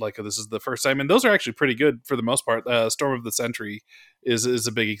that like this is the first time, and those are actually pretty good for the most part. Storm of the Century is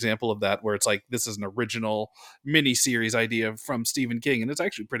a big example of that, where it's like this is an original miniseries idea from Stephen King, and it's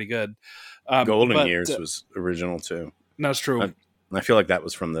actually pretty good. Golden Years was original too. That's true. I feel like that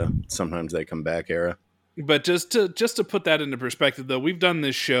was from the Sometimes They Come Back era. But just to put that into perspective, though, we've done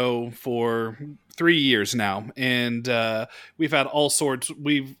this show for 3 years now, and we've had all sorts.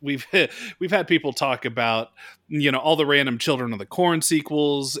 We've had people talk about all the random Children of the Corn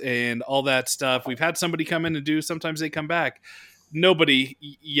sequels and all that stuff. We've had somebody come in and do Sometimes They Come Back. Nobody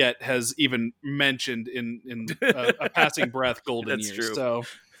yet has even mentioned in a passing breath Golden That's Years. true.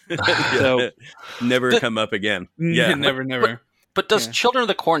 So never come up again. Yeah, never. But does Children of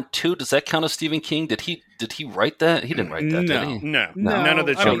the Corn 2, does that count as Stephen King? Did he write that? He didn't write that, did he? No. None of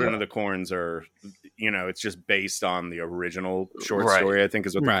the Children of the Corns are, it's just based on the original short story, I think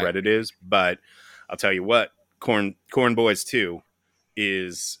is what the credit is. But I'll tell you what, Corn Boys 2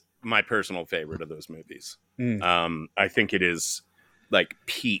 is my personal favorite of those movies. I think it is like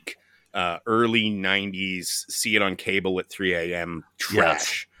peak early 90s, see it on cable at 3 a.m.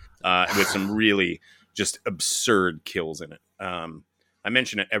 trash with some really just absurd kills in it. I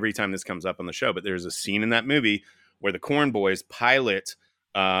mention it every time this comes up on the show, but there's a scene in that movie where the Corn Boys pilot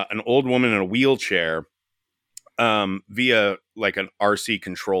an old woman in a wheelchair via like an RC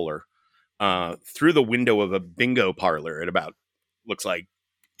controller through the window of a bingo parlor at about, looks like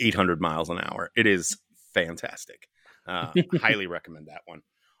 800 miles an hour. It is fantastic. Highly recommend that one.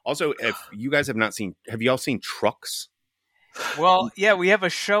 Also, if you guys have not seen, have you all seen Trucks? Well, yeah, we have a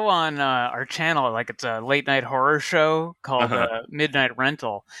show on our channel, like it's a late night horror show called Midnight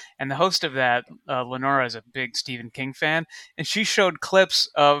Rental, and the host of that, Lenora, is a big Stephen King fan, and she showed clips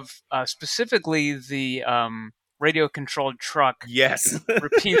of specifically the radio-controlled truck,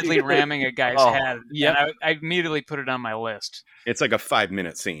 repeatedly ramming a guy's head. Yeah, I immediately put it on my list. It's like a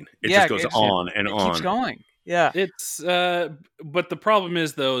 5-minute scene. It just goes on and on. It keeps going. Yeah, it's but the problem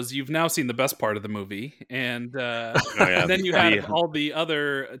is though is you've now seen the best part of the movie, and and then you have all the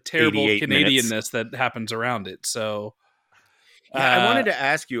other terrible Canadianness that happens around it. So I wanted to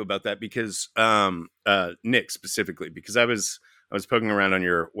ask you about that because Nick specifically, because I was poking around on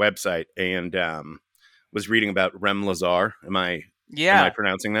your website and was reading about Rem Lazar. Am I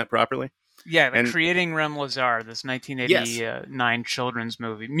pronouncing that properly? Yeah, Creating Rem Lazar, this 1989 children's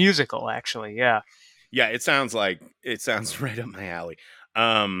movie musical, actually. Yeah, it sounds right up my alley.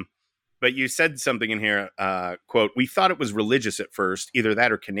 But you said something in here, quote, "We thought it was religious at first, either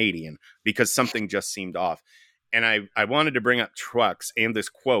that or Canadian, because something just seemed off." And I wanted to bring up Trucks and this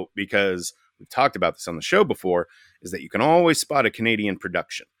quote because we've talked about this on the show before, is that you can always spot a Canadian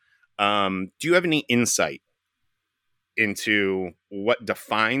production. Do you have any insight into what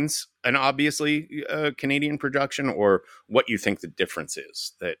defines an obviously Canadian production, or what you think the difference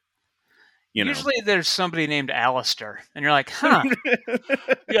is that, usually there's somebody named Alistair, and you're like, huh.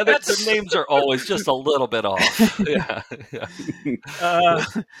 Yeah, their names are always just a little bit off.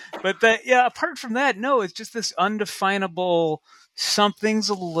 But apart from that, no, it's just this undefinable, something's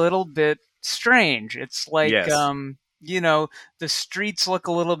a little bit strange. It's like, the streets look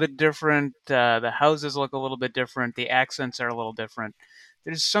a little bit different, the houses look a little bit different, the accents are a little different.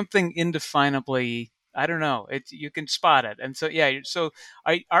 There's something indefinably, I don't know. You can spot it, and so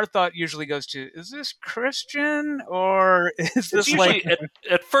our thought usually goes to: is this Christian or is this usually,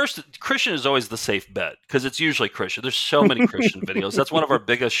 at first Christian is always the safe bet because it's usually Christian. There's so many Christian videos. That's one of our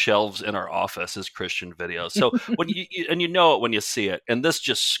biggest shelves in our office is Christian videos. So when you know it when you see it, and this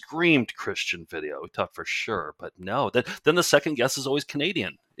just screamed Christian video. We thought for sure, but no. Then the second guess is always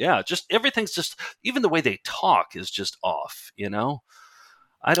Canadian. Yeah, just everything's just even the way they talk is just off.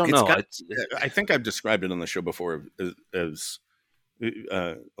 I don't know. I think I've described it on the show before as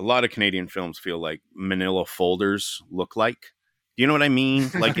a lot of Canadian films feel like manila folders look like. Do you know what I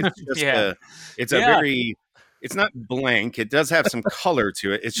mean? Like it's just it's not blank. It does have some color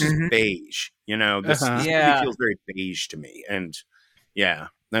to it. It's just beige. This movie feels very beige to me. And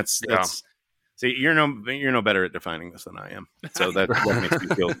that's see, you're no better at defining this than I am. So that makes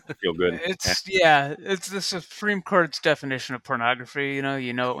me feel good. It's the Supreme Court's definition of pornography. You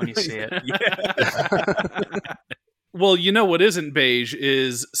know it when you see it. Well, what isn't beige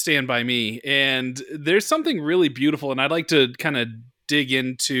is Stand By Me. And there's something really beautiful. And I'd like to kind of dig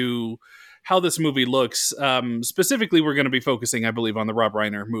into how this movie looks. Specifically, we're going to be focusing, I believe, on the Rob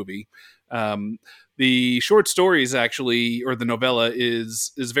Reiner movie. The short stories, actually, or the novella,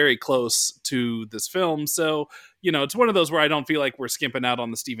 is very close to this film. So, it's one of those where I don't feel like we're skimping out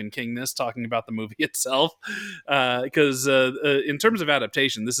on the Stephen Kingness talking about the movie itself. Because in terms of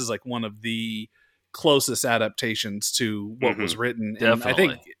adaptation, this is like one of the closest adaptations to what was written. And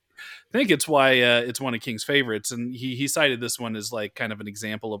Definitely. I think it's why it's one of King's favorites, and he cited this one as like kind of an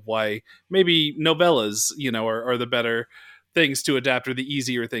example of why maybe novellas, are the better things to adapt, or the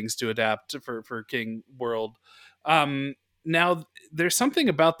easier things to adapt for King world. Now, there's something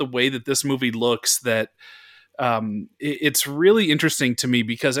about the way that this movie looks that it's really interesting to me,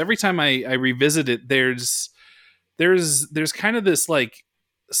 because every time I revisit it, there's kind of this, like,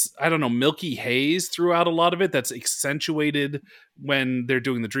 I don't know, milky haze throughout a lot of it that's accentuated when they're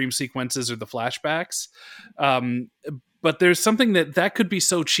doing the dream sequences or the flashbacks. But there's something that could be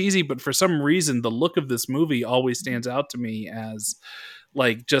so cheesy, but for some reason, the look of this movie always stands out to me as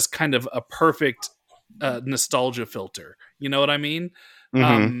like just kind of a perfect nostalgia filter. You know what I mean? So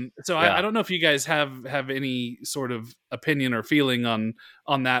Yeah. I don't know if you guys have any sort of opinion or feeling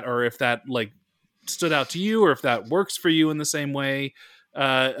on that, or if that like stood out to you, or if that works for you in the same way,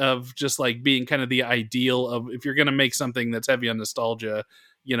 of just like being kind of the ideal of, if you're going to make something that's heavy on nostalgia,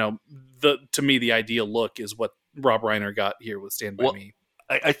 to me, the ideal look is what Rob Reiner got here with Stand By Me.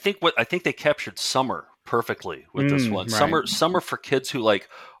 I think they captured summer perfectly with this one. Right. Summer for kids who like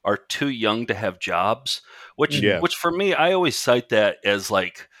are too young to have jobs, which for me, I always cite that as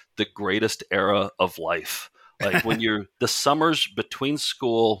like the greatest era of life. Like when you're the summers between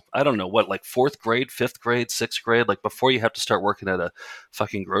school, I don't know what, like 4th grade, 5th grade, 6th grade, like before you have to start working at a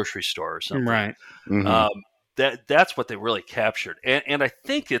fucking grocery store or something. Right. That's what they really captured. And I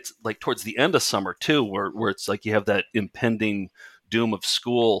think it's like towards the end of summer too, where it's like you have that impending doom of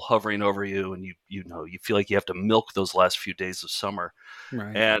school hovering over you, and you feel like you have to milk those last few days of summer.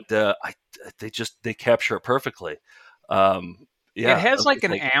 Right. And they capture it perfectly. It has like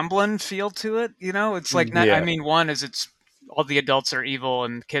an Amblin feel to it, It's like, not, I mean, one is it's all the adults are evil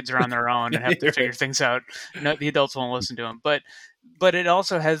and kids are on their own and have to figure things out. No, the adults won't listen to them, but it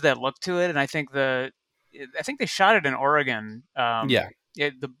also has that look to it, and I think they shot it in Oregon. I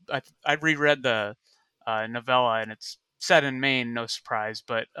reread the novella, and it's set in Maine, no surprise,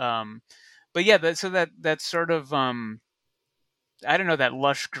 but yeah, that's sort of I don't know, that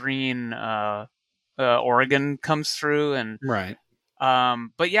lush green Oregon comes through, and right.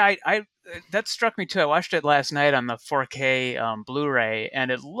 But yeah, I that struck me too. I watched it last night on the 4K Blu-ray, and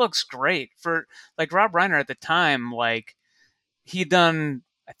it looks great. For like Rob Reiner at the time, like he'd done,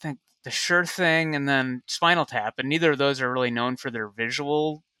 I think, The Sure Thing and then Spinal Tap, and neither of those are really known for their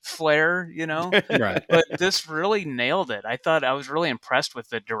visual flair, Right. But this really nailed it. I was really impressed with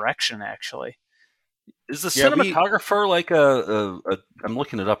the direction, actually. Is the cinematographer like I'm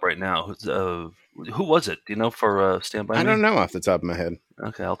looking it up right now. Who was it? Do you know, for Stand By Me? I don't know off the top of my head.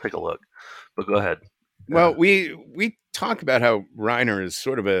 Okay, I'll take a look. But go ahead. Well, we talk about how Reiner is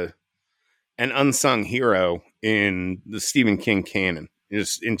sort of an unsung hero in the Stephen King canon,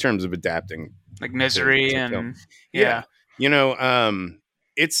 just in terms of adapting, like Misery to and film. yeah.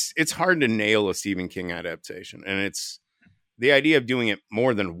 It's hard to nail a Stephen King adaptation, and it's the idea of doing it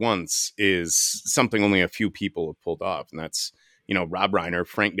more than once is something only a few people have pulled off, and that's Rob Reiner,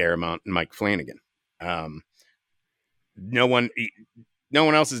 Frank Darabont, and Mike Flanagan. No one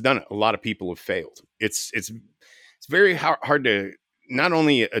else has done it. A lot of people have failed. It's very hard to not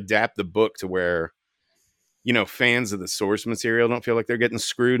only adapt the book to where fans of the source material don't feel like they're getting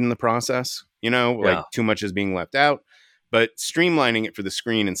screwed in the process, like too much is being left out, but streamlining it for the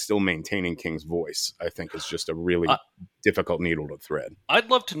screen and still maintaining King's voice, I think, is just a really difficult needle to thread. I'd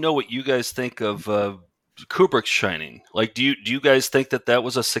love to know what you guys think of Kubrick's Shining. Like, do you guys think that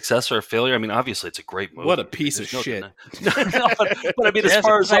was a success or a failure? I mean, obviously, it's a great movie. What a piece of shit! But I mean,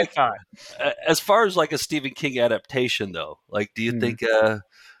 as far as like a Stephen King adaptation, though, like, do you think?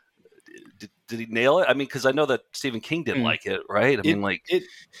 Did he nail it? I mean, because I know that Stephen King didn't like it, right? I mean, like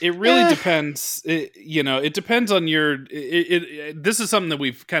it really depends. It depends on your. This is something that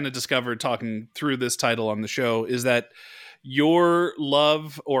we've kind of discovered talking through this title on the show, is that your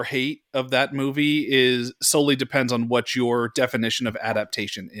love or hate of that movie is solely depends on what your definition of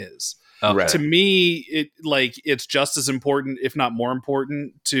adaptation is. Okay. To me, it's just as important, if not more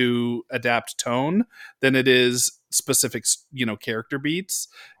important, to adapt tone than it is specific, character beats.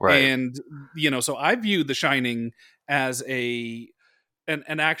 Right. And, so I view The Shining as and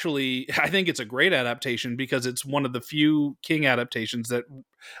actually, I think it's a great adaptation because it's one of the few King adaptations that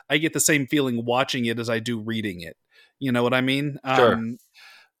I get the same feeling watching it as I do reading it. You know what I mean? Sure.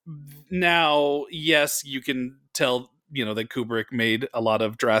 Now, yes, you can tell, that Kubrick made a lot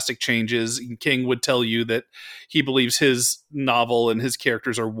of drastic changes. King would tell you that he believes his novel and his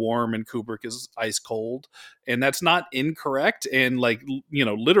characters are warm and Kubrick is ice cold. And that's not incorrect. And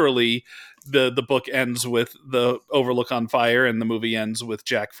literally the book ends with the Overlook on fire and the movie ends with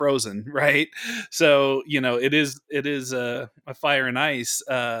Jack frozen, right? So, it is a fire and ice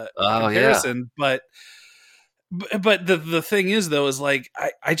comparison, but the thing is, though, is I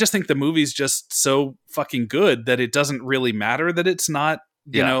just think the movie's just so fucking good that it doesn't really matter that it's not,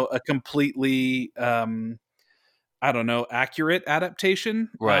 a completely, I don't know, accurate adaptation.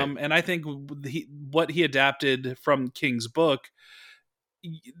 Right. And I think what he adapted from King's book,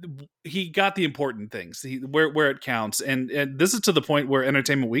 he got the important things where it counts. And this is to the point where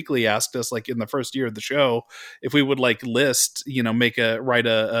Entertainment Weekly asked us, in the first year of the show, if we would list, write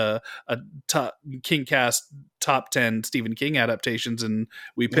a top King cast top 10 Stephen King adaptations, and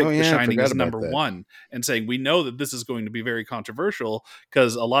we picked The Shining as number one, and saying we know that this is going to be very controversial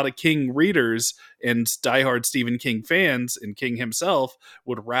because a lot of King readers and diehard Stephen King fans and King himself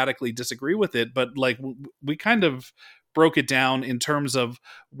would radically disagree with it. But we kind of broke it down in terms of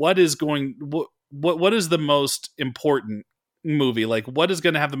what is the most important movie, what is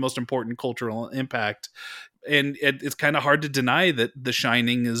going to have the most important cultural impact. And it's kind of hard to deny that The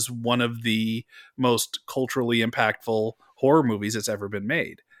Shining is one of the most culturally impactful horror movies that's ever been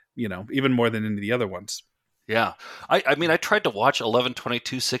made, even more than any of the other ones. Yeah. I mean, I tried to watch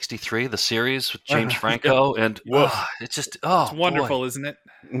 11/22/63, the series with James Franco, and it's just, it's wonderful, boy. Isn't it?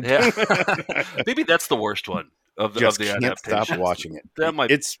 Yeah. Maybe that's the worst one of the adaptation. Can't stop watching it. That might,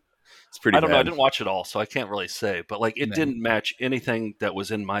 it's pretty I don't bad. know. I didn't watch it all, so I can't really say, but it didn't match anything that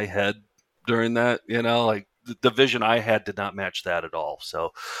was in my head during that, the vision I had did not match that at all.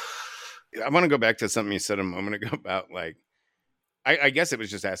 So I want to go back to something you said a moment ago about I guess it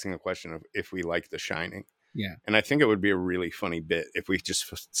was just asking the question of if we like The Shining. Yeah. And I think it would be a really funny bit if we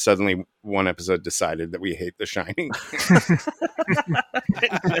just suddenly one episode decided that we hate The Shining.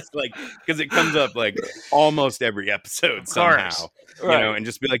 Just because it comes up almost every episode somehow, and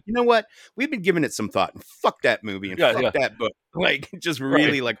just be you know what? We've been giving it some thought, and fuck that movie and fuck that book. Just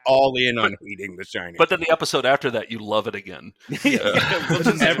really all in on hating The Shining. But then the episode after that, you love it again. We'll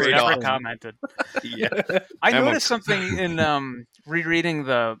just never commented. Yeah. I noticed something in rereading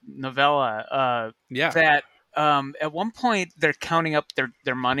the novella. That at one point they're counting up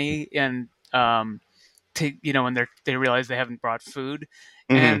their money and when they realize they haven't brought food,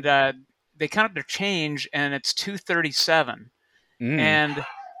 and they count up their change, and it's $237, and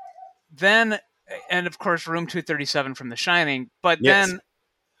then. And of course, room 237 from The Shining. But then,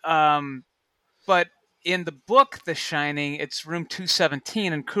 but in the book, The Shining, it's room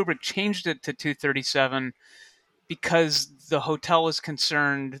 217, and Kubrick changed it to 237 because the hotel was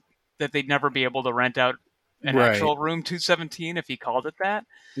concerned that they'd never be able to rent out an actual room 217 if he called it that.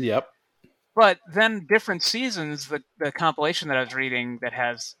 Yep. But then Different Seasons, the compilation that I was reading that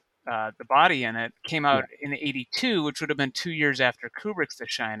has the body in it, came out in 1982, which would have been 2 years after Kubrick's The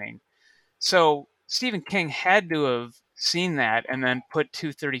Shining. So Stephen King had to have seen that and then put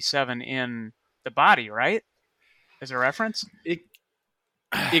 237 in the body, right? As a reference? It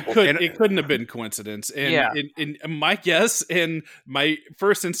couldn't have been coincidence. And my guess and my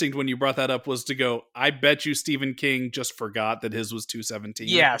first instinct when you brought that up was to go, I bet you Stephen King just forgot that his was 217.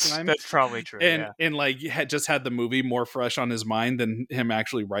 Yes, that's probably true. And had just had the movie more fresh on his mind than him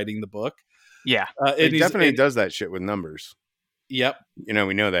actually writing the book. Yeah. He definitely does that shit with numbers. Yep.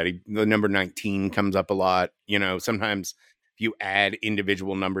 We know that the number 19 comes up a lot. Sometimes if you add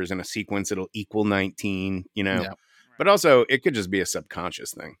individual numbers in a sequence, it'll equal 19, Yep. But also it could just be a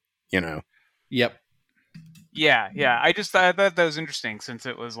subconscious thing, Yep. Yeah. I thought that was interesting since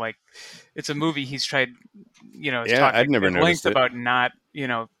it was it's a movie he's tried, I'd never noticed it. About not,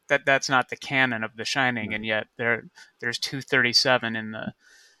 that's not the canon of The Shining. And yet there's 237 in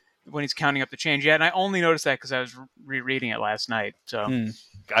when he's counting up the change. Yeah, and I only noticed that because I was rereading it last night. So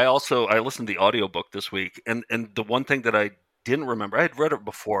I listened to the audiobook this week, and the one thing that I didn't remember, I had read it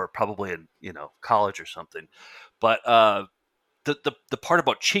before, probably in college or something, but the part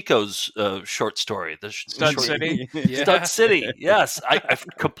about Chico's short story, the Stud City, Stud City, yes, I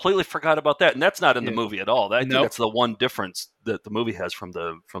completely forgot about that, and that's not in the movie at all. I think that's the one difference that the movie has from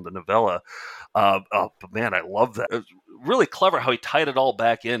the novella. But man, I love that. It was really clever how he tied it all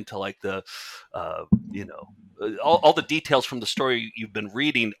back into the all the details from the story you've been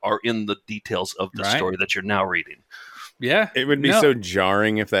reading are in the details of the story that you're now reading. Yeah, it would be so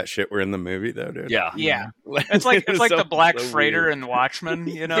jarring if that shit were in the movie, though, dude. Yeah. It's like the Black Freighter and Watchmen.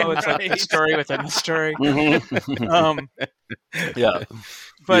 It's like the story within the story. Yeah.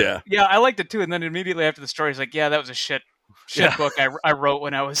 But yeah, I liked it too. And then immediately after the story, he's like, "Yeah, that was a shit book I wrote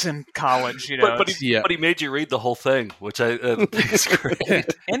when I was in college." You know, but he made you read the whole thing, which I think is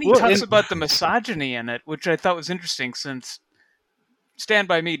great. and he talks about the misogyny in it, which I thought was interesting, since Stand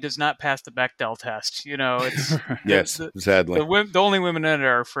By Me does not pass the Bechdel test. You know, it's sadly the only women in it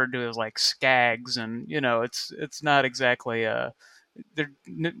are referred to as like skags, and you know, it's not exactly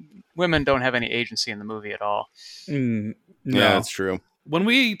women don't have any agency in the movie at all. No, that's true. When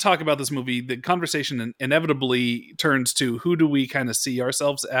we talk about this movie, the conversation inevitably turns to who do we kind of see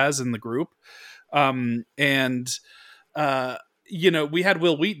ourselves as in the group, you know, we had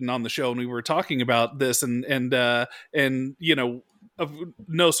Will Wheaton on the show and we were talking about this, and you know, of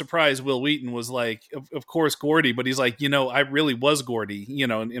no surprise, Will Wheaton was like, of course, Gordy, but he's like, you know, I really was Gordy. You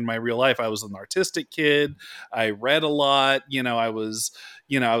know, in my real life, I was an artistic kid. I read a lot. You know, I was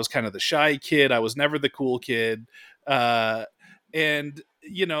kind of the shy kid. I was never the cool kid. And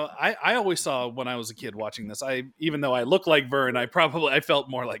you know, I always saw when I was a kid watching this, even though I look like Vern, I felt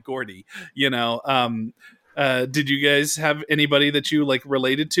more like Gordy. You know, did you guys have anybody that you like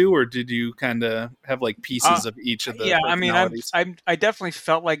related to, or did you kind of have like pieces of each of the? Yeah, I mean, I definitely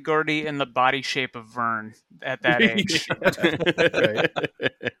felt like Gordy in the body shape of Vern at that age.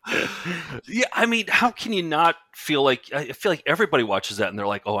 Yeah, I mean, how can you not feel like? I feel like everybody watches that and they're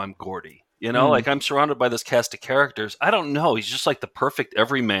like, "Oh, I'm Gordy." You know, like I'm surrounded by this cast of characters. I don't know. He's just like the perfect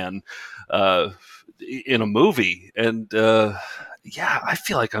everyman in a movie, and. Yeah, I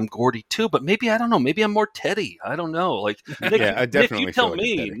feel like I'm Gordy too, but maybe I don't know. Maybe I'm more Teddy. I don't know. Like, Nick, I definitely. Nick, you tell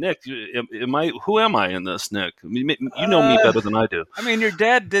me, Nick. Am I? Who am I in this, Nick? I mean, you know me better than I do. I mean, your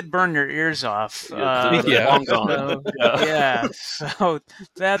dad did burn your ears off. Long gone. So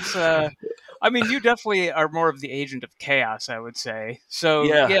that's. I mean, you definitely are more of the agent of chaos, I would say. So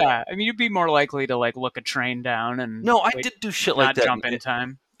yeah, I mean, you'd be more likely to like look a train down and. No, I did do shit like that. Jump in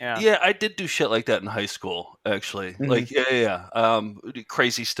time. Yeah, I did do shit like that in high school, actually. Like,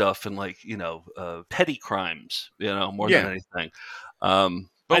 crazy stuff and like, you know, petty crimes, you know, more than anything. But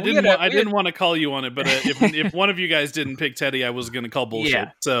I didn't want to call you on it, but if one of you guys didn't pick Teddy, I was going to call bullshit.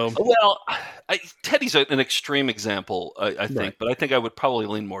 Yeah. So, well, Teddy's an extreme example, I think, right. But I think I would probably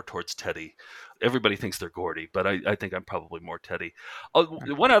lean more towards Teddy. Everybody thinks they're Gordy, but I think I'm probably more Teddy.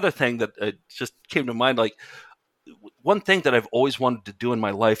 One other thing that just came to mind, like, one thing that I've always wanted to do in my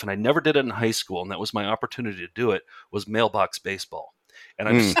life, and I never did it in high school, and that was my opportunity to do it, was mailbox baseball. And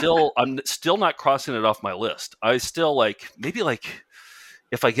I'm still not crossing it off my list. I still maybe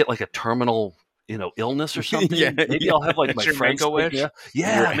if I get like a terminal, you know, illness or something, maybe I'll have like my friends. Maybe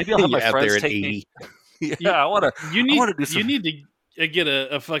I'll have my friends take me. I want to. You need to get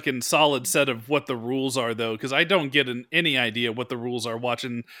a fucking solid set of what the rules are, though, because I don't get any idea what the rules are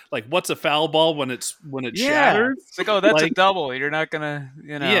watching. Like, what's a foul ball when it shatters? It's like, oh, that's a double. You're not gonna,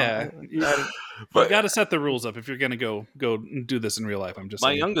 you know. Yeah, you got to set the rules up if you're gonna go do this in real life. I'm just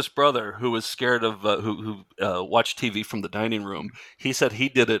my youngest brother, who was scared of who watched TV from the dining room. He said he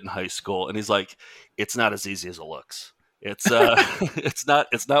did it in high school, and he's like, it's not as easy as it looks. It's it's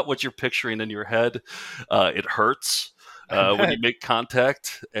not what you're picturing in your head. It hurts. When you make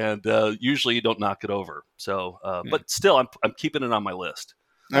contact, and usually you don't knock it over. So, but still, I'm keeping it on my list.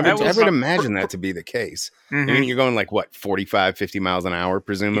 I would imagine that to be the case. I mean, you're going like, what, 45, 50 miles an hour,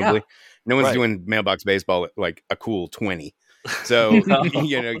 presumably? Yeah. No one's doing mailbox baseball at like a cool 20. So, you know,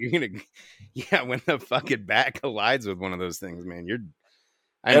 you're going to, when the fucking bat collides with one of those things, man,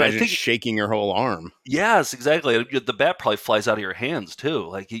 I imagine shaking your whole arm. Yes, exactly. The bat probably flies out of your hands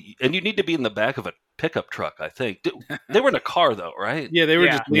too. And you need to be in the back of a pickup truck, I think. They were in a car though, right? Yeah, they were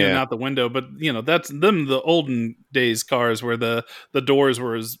just leaning out the window. But you know, that's them. The olden days cars where the doors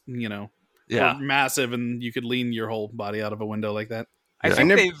were, as you know, were massive, and you could lean your whole body out of a window like that. I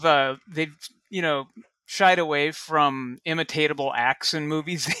think they've you know, shied away from imitatable acts in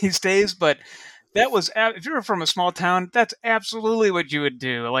movies these days, but. That was, if you were from a small town, that's absolutely what you would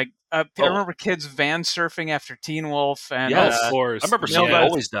do. Like, I remember kids van surfing after Teen Wolf. And, of course. I remember someone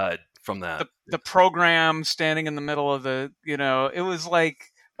always died from that. The program standing in the middle of the, you know, it was like,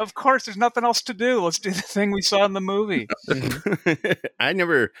 of course, there's nothing else to do. Let's do the thing we saw in the movie. We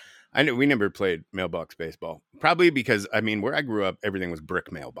never played mailbox baseball. Probably because, I mean, where I grew up, everything was brick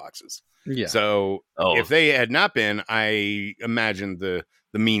mailboxes. Yeah. So if they had not been, I imagine the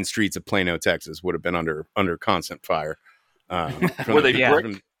mean streets of Plano, Texas would have been under constant fire. Were they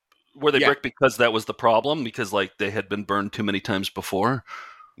brick? Were they brick because that was the problem? Because like they had been burned too many times before?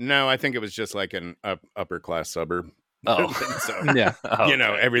 No, I think it was just like an upper class suburb. Oh, so, yeah. You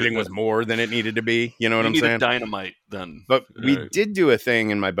know, everything was more than it needed to be. You know what I'm saying? Dynamite then. But we did do a thing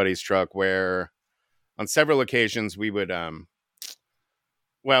in my buddy's truck where on several occasions we would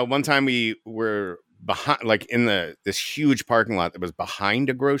Well, one time we were behind, like in this huge parking lot that was behind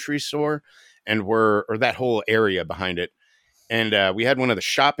a grocery store, and or that whole area behind it, and we had one of the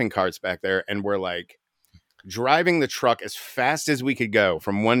shopping carts back there, and we're like driving the truck as fast as we could go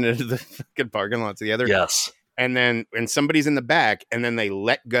from one end of the fucking parking lot to the other. Yes. And somebody's in the back, and then they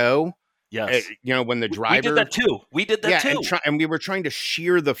let go. Yes. When the driver... We did that too. We did that too. And we were trying to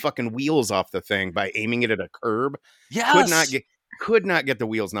shear the fucking wheels off the thing by aiming it at a curb. Yes. Could not get the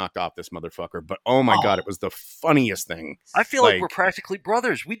wheels knocked off this motherfucker. But oh my God, it was the funniest thing. I feel like we're practically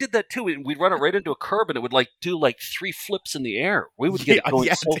brothers. We did that too. We'd run it right into a curb, and it would do 3 flips in the air. We would get it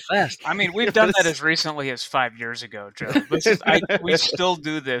going so fast. I mean, we've done that as recently as 5 years ago, Joe. We still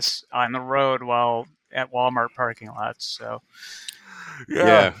do this on the road while at Walmart parking lots. So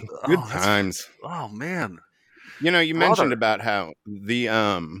yeah. Good times. Oh man. You mentioned about how the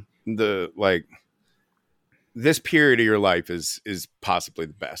this period of your life is possibly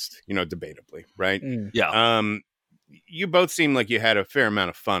the best, debatably, right? Yeah. You both seem like you had a fair amount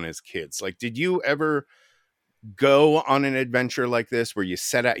of fun as kids. Like, did you ever go on an adventure like this where you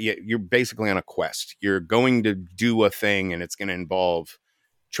set out, you're basically on a quest, you're going to do a thing, and it's going to involve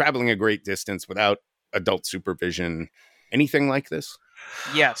traveling a great distance without adult supervision, anything like this?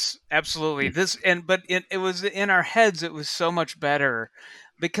 Yes, absolutely. But it was in our heads. It was so much better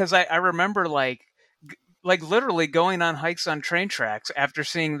because I remember like literally going on hikes on train tracks after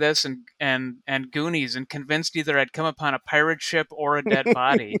seeing this and Goonies, and convinced either I'd come upon a pirate ship or a dead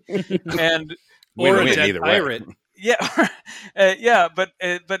body, or a dead pirate. Yeah, but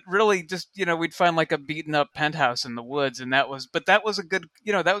really, just we'd find like a beaten up penthouse in the woods, and that was a good,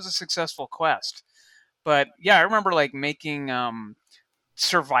 that was a successful quest. But yeah, I remember like making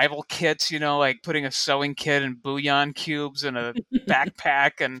survival kits, like putting a sewing kit and bouillon cubes in a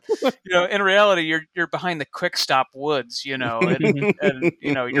backpack, and in reality you're behind the quick stop woods, and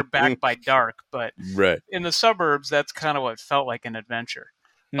you're back by dark, but right in the suburbs that's kind of what felt like an adventure.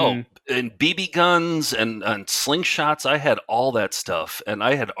 Oh, and BB guns and slingshots. I had all that stuff, and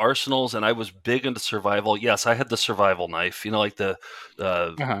I had arsenals, and I was big into survival. Yes, I had the survival knife, like the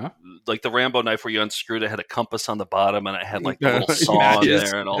Rambo knife where you unscrewed it, had a compass on the bottom, and I had like the little saw in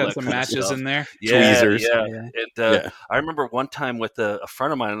there and all that. Some matches stuff in there, tweezers. Yeah. And I remember one time with a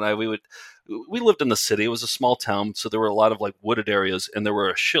friend of mine and I, we lived in the city. It was a small town, so there were a lot of like wooded areas, and there were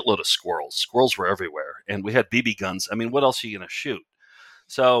a shitload of squirrels. Squirrels were everywhere, and we had BB guns. I mean, what else are you going to shoot?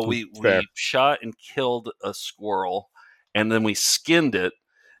 So we shot and killed a squirrel, and then we skinned it,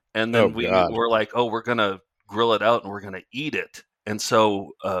 and then we were like, oh, we're going to grill it out and we're going to eat it. And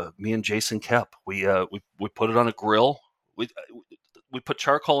so me and Jason Kepp, we put it on a grill. We put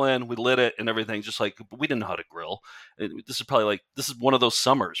charcoal in, we lit it and everything, just like we didn't know how to grill. This is one of those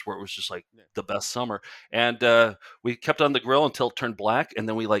summers where it was just like the best summer. And we kept on the grill until it turned black, and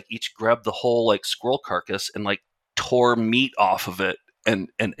then we like each grabbed the whole like squirrel carcass and like tore meat off of it and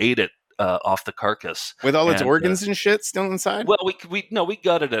ate it off the carcass with all its organs and shit still inside. Well, we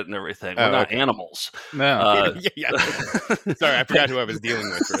gutted it and everything. We're not animals. No. Sorry, I forgot who I was dealing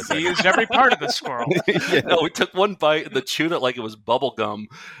with for a second. You used every part of the squirrel. No, we took one bite and chewed it like it was bubble gum,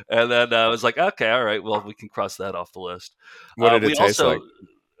 and then I was like, okay, all right, well, we can cross that off the list. What did it taste like?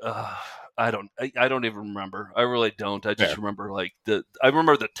 I don't even remember. I really don't. I just remember I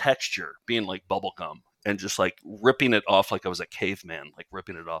remember the texture being like bubble gum, and just like ripping it off like I was a caveman, like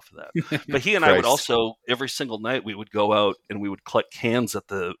ripping it off of that. But he and I would also, every single night, we would go out and we would collect cans at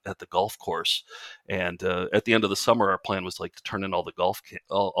the golf course. And at the end of the summer, our plan was like to turn in all the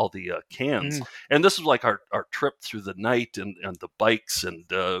all the cans. And this was like our trip through the night and the bikes. And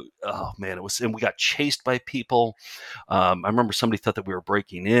oh man, it was, and we got chased by people. I remember somebody thought that we were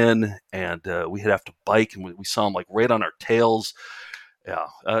breaking in, and we had to bike, and we saw them like right on our tails.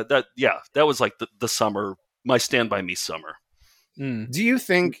 That was like the summer, my Stand By Me summer. Do you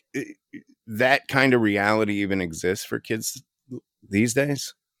think that kind of reality even exists for kids these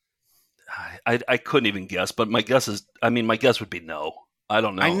days? I couldn't even guess, but my guess would be no. I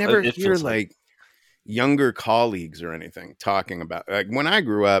don't know. I never hear like younger colleagues or anything talking about, like, when I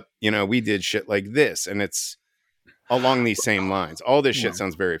grew up, we did shit like this, and it's along these same lines. All this shit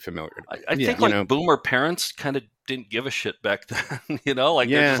sounds very familiar to me. I think like boomer parents kind of didn't give a shit back then, they're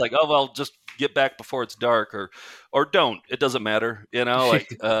just like, oh, well, just get back before it's dark, or don't, it doesn't matter, but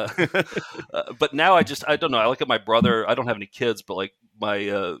now I don't know. I look at my brother. I don't have any kids, but like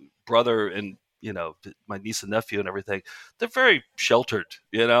my brother and my niece and nephew and everything, they're very sheltered,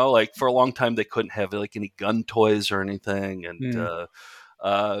 like for a long time they couldn't have like any gun toys or anything. And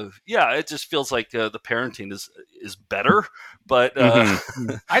it just feels like the parenting is better, but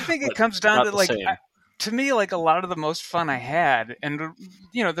I think it comes down to like to me, like a lot of the most fun I had, and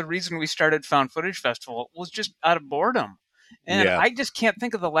the reason we started Found Footage Festival was just out of boredom, and Yeah. I just can't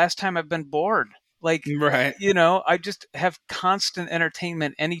think of the last time I've been bored. Like, Right. I just have constant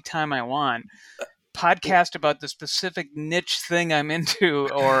entertainment anytime I want. Podcast about the specific niche thing I'm into,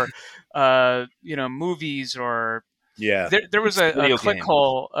 or movies, or Yeah. There was a Video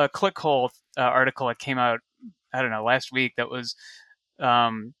clickhole article that came out, I don't know, last week, that was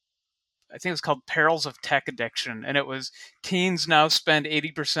I think it was called Perils of Tech Addiction, and it was teens now spend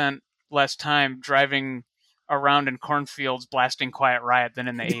 80% less time driving around in cornfields blasting Quiet Riot than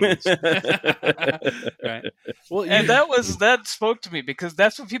in the 80s. Right. Well, And that spoke to me, because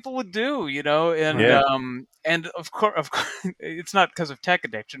that's what people would do, and Yeah. And of course it's not because of tech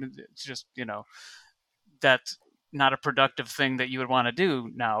addiction. It's just, that's not a productive thing that you would want to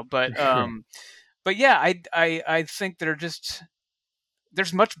do now. But but yeah, I think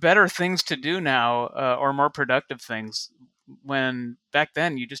there's much better things to do now, or more productive things, when back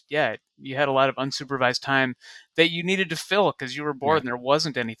then you had a lot of unsupervised time that you needed to fill because you were bored and there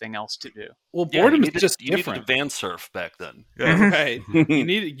wasn't anything else to do. Well, boredom is just you different. needed to van surf back then. Right.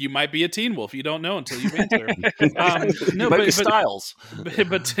 You might be a teen wolf. You don't know until you van surf. No, but Styles.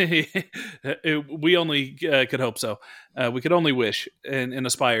 But we only could hope so. We could only wish and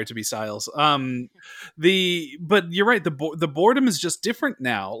aspire to be Styles. But you're right. The boredom is just different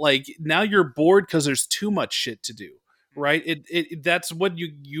now. Like, now you're bored because there's too much shit to do. Right. That's what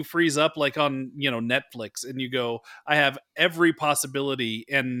you freeze up, like on, Netflix, and you go, I have every possibility.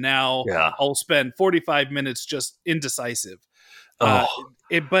 And now I'll spend 45 minutes just indecisive.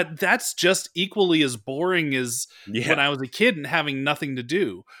 But that's just equally as boring as when I was a kid and having nothing to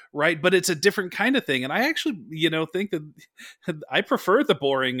do, right? But it's a different kind of thing, and I actually, think that I prefer the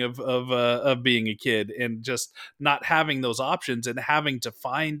boring of being a kid and just not having those options and having to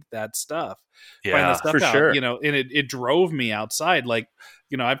find that stuff, find that stuff for out, sure. And it drove me outside, like.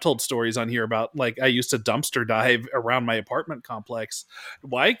 I've told stories on here about, like, I used to dumpster dive around my apartment complex.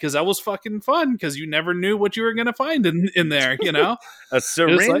 Why? Because that was fucking fun, because you never knew what you were going to find in there, A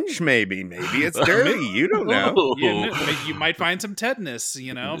syringe, maybe. Maybe it's dirty. You don't know. You might find some tetanus,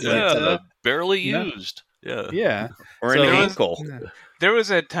 but, barely used. Yeah. Or an ankle. There was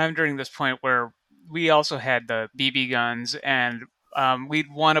a time during this point where we also had the BB guns, and we'd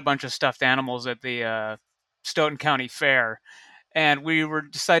won a bunch of stuffed animals at the Stoughton County Fair. And we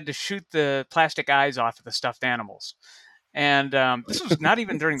decided to shoot the plastic eyes off of the stuffed animals. And this was not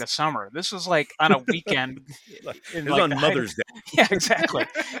even during the summer. This was like on a weekend. It was on Mother's Day. Yeah, exactly.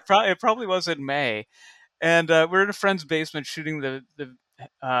 It probably was in May. And we were in a friend's basement shooting the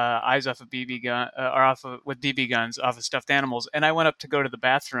eyes off of BB gun, with BB guns off of stuffed animals. And I went up to go to the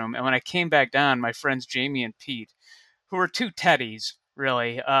bathroom. And when I came back down, my friends Jamie and Pete, who were two teddies,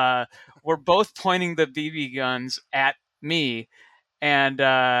 really, were both pointing the BB guns at me, and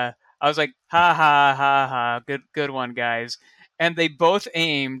I was like, ha ha ha ha, good one, guys. And they both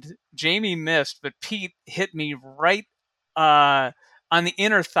aimed. Jamie missed, but Pete hit me right on the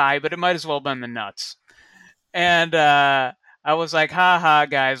inner thigh, but it might as well have been the nuts. And I was like, ha ha,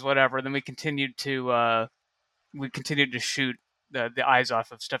 guys, whatever. Then we continued to shoot the eyes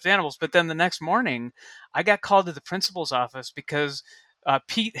off of stuffed animals. But then the next morning, I got called to the principal's office because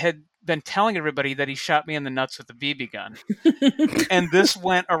Pete had been telling everybody that he shot me in the nuts with a BB gun. And this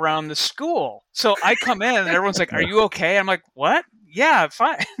went around the school. So I come in and everyone's like, are you okay? I'm like, what? Yeah,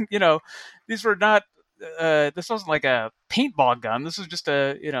 fine. These were not, this wasn't like a paintball gun. This was just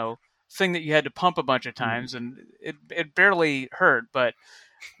a, thing that you had to pump a bunch of times, and it barely hurt, but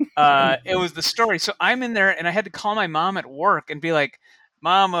it was the story. So I'm in there and I had to call my mom at work and be like,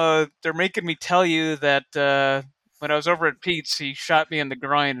 Mom, they're making me tell you that, when I was over at Pete's, he shot me in the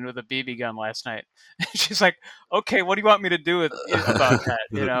groin with a BB gun last night. She's like, okay, what do you want me to do about that,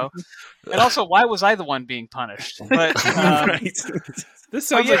 And also, why was I the one being punished? But Right. This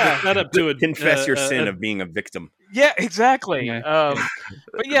sounds like a setup to confess your sin of being a victim. Yeah, exactly. But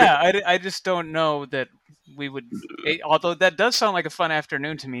yeah, I just don't know that we would. Although that does sound like a fun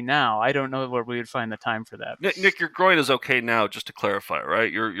afternoon to me now, I don't know where we would find the time for that. Nick, your groin is okay now. Just to clarify,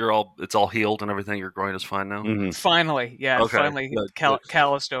 right? It's all healed and everything. Your groin is fine now. Mm-hmm. Finally, yeah, Okay. finally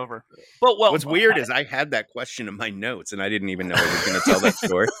calloused over. Well, what's weird is I had that question in my notes and I didn't even know I was going to tell that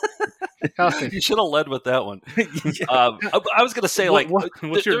story. You should have led with that one. I was going to say,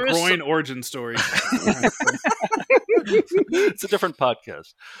 what's your groin origin story? It's a different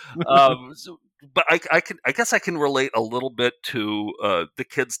podcast. but I guess I can relate a little bit to the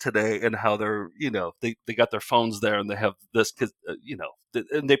kids today and how they're, they got their phones there and they have this,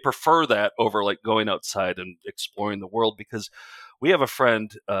 and they prefer that over like going outside and exploring the world, because we have a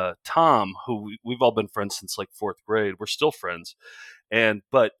friend, Tom, who we've all been friends since like 4th grade. We're still friends.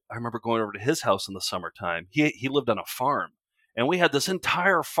 But I remember going over to his house in the summertime. He lived on a farm, and we had this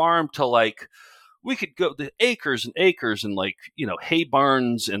entire farm to like, we could go to acres and acres and like, hay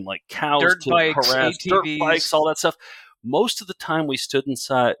barns and like cows Dirt to bikes, harass, dirt ATVs. bikes, all that stuff. Most of the time we stayed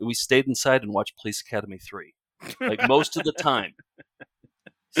inside and watched Police Academy 3. Like most of the time.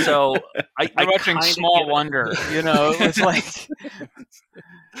 So I'm watching Small Wonder, it's like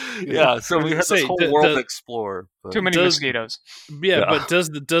yeah. So we had this whole world to explore. But too many mosquitoes. Yeah, but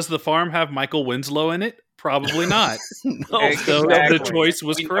does the farm have Michael Winslow in it? Probably not. No, so exactly. the choice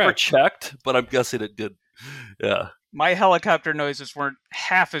was we correct. Never checked, but I'm guessing it did. Yeah. My helicopter noises weren't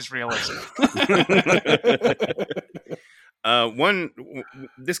half as realistic.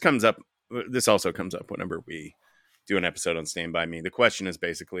 This also comes up whenever we do an episode on Stand By Me. The question is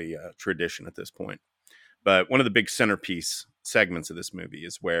basically tradition at this point. But one of the big centerpiece segments of this movie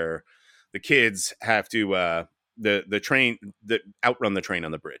is where the kids have to outrun the train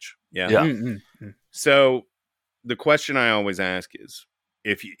on the bridge. Yeah. Mm-hmm. So the question I always ask is,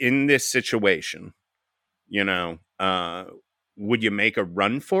 if you, in this situation, would you make a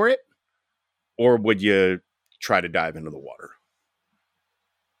run for it, or would you try to dive into the water?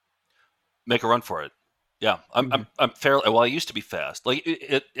 Make a run for it. Yeah, I'm fairly well. I used to be fast. Like,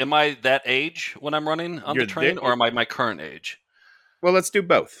 am I that age when I'm running on the train, or am I my current age? Well, let's do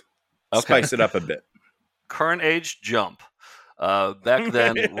both. Okay. Spice it up a bit. Current age, jump. Back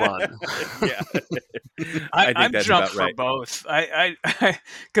then, run. Yeah, I'm jumped for both. I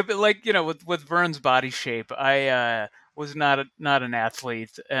like, with Vern's body shape, I was not an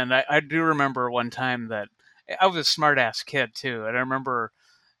athlete, and I do remember one time that I was a smart ass kid too, and I remember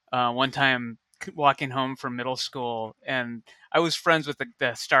one time walking home from middle school, and I was friends with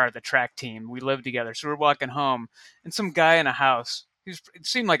the star of the track team. We lived together, so we're walking home, and some guy in a house, it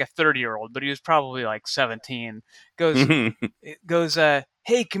seemed like a 30-year-old, but he was probably like 17, goes,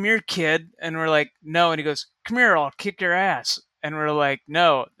 hey, come here, kid. And we're like, no. And he goes, come here, I'll kick your ass. And we're like,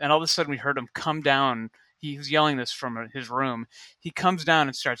 no. And all of a sudden we heard him come down. He was yelling this from his room. He comes down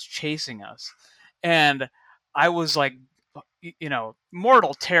and starts chasing us. And I was like,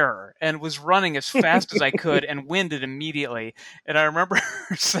 mortal terror, and was running as fast as I could and winded immediately. And I remember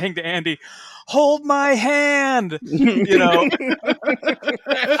saying to Andy, hold my hand.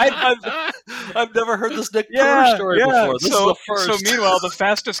 I've never heard this Nick Prueher story before. This is the first. So meanwhile, the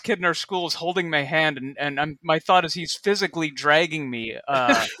fastest kid in our school is holding my hand, and my thought is he's physically dragging me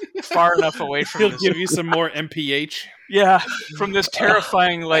far enough away from He'll give you some more MPH. Yeah, from this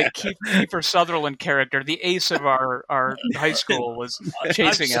terrifying Kiefer Sutherland character. The ace of our high school was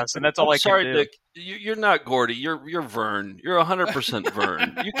chasing us, and that's all I could do. Sorry, Nick. You're not Gordy. You're Vern. You're 100%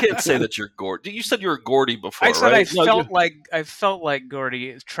 Vern. You can't say that you're Gordy. You said you were Gordy before, I said right? I felt like Gordy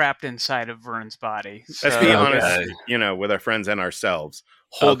is trapped inside of Vern's body. So. Let's be honest, with our friends and ourselves.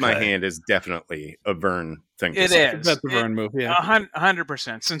 Hold my hand is definitely a Vern thing. It is. That's a Vern move. Yeah,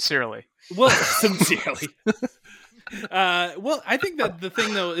 100%. Sincerely. Well, sincerely. Well, I think that the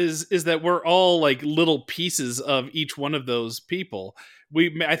thing though is that we're all like little pieces of each one of those people.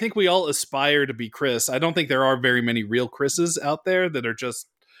 I think we all aspire to be Chris. I don't think there are very many real Chris's out there that are just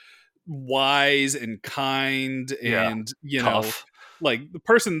wise and kind and tough. Like the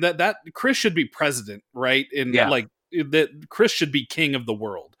person that Chris should be president, right? And like that Chris should be king of the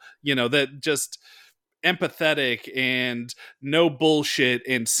world. That just empathetic and no bullshit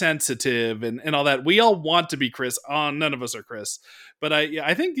and sensitive and all that. We all want to be Chris. None of us are Chris, but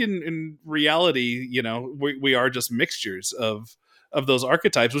I think in reality, we are just mixtures of those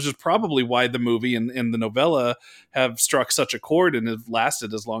archetypes, which is probably why the movie and the novella have struck such a chord and have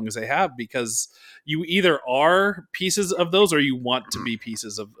lasted as long as they have, because you either are pieces of those or you want to be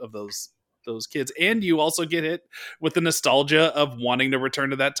pieces of those kids, and you also get hit with the nostalgia of wanting to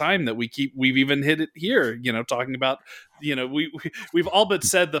return to that time that we've even hit it here, talking about, we've all but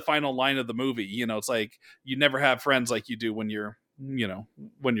said the final line of the movie, it's like, you never have friends like you do when you're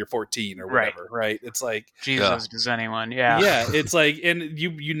 14 or whatever, right? It's like, Jesus, does anyone? Yeah. It's like, and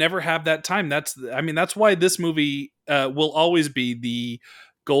you never have that time. That's why this movie will always be the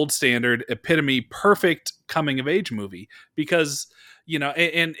gold standard, epitome, perfect coming of age movie, because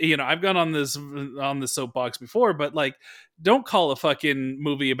I've gone on the soapbox before, but like don't call a fucking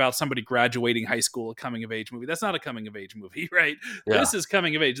movie about somebody graduating high school a coming of age movie. That's not a coming of age movie, right? Yeah. This is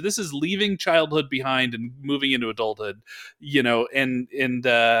coming of age. This is leaving childhood behind and moving into adulthood, and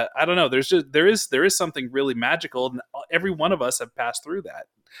I don't know. There is something really magical, and every one of us have passed through that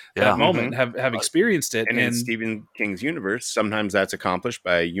moment, have experienced it. And in Stephen King's universe, sometimes that's accomplished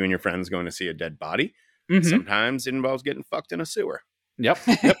by you and your friends going to see a dead body. Mhm. Sometimes it involves getting fucked in a sewer. Yep.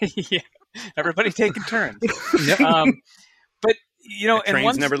 Yeah. Everybody taking turns. Yep. But The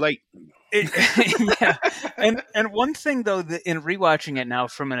train's never late. Yeah. And one thing though, that in rewatching it now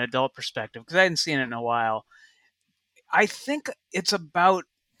from an adult perspective, because I hadn't seen it in a while, I think it's about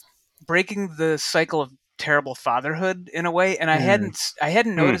breaking the cycle of terrible fatherhood in a way, and I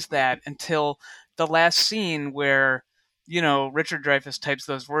hadn't noticed that until the last scene where Richard Dreyfuss types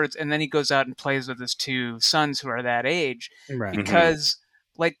those words, and then he goes out and plays with his two sons who are that age, Right. because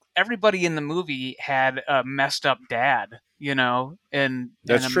like everybody in the movie had a messed up dad, and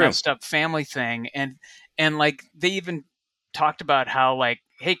That's a true. messed up family thing, and like they even talked about how like,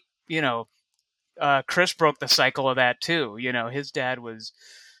 hey, Chris broke the cycle of that too. His dad was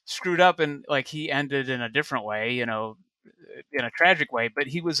screwed up and like he ended in a different way, in a tragic way, but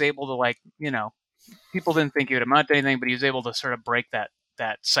he was able to like, people didn't think he would amount to anything, but he was able to sort of break that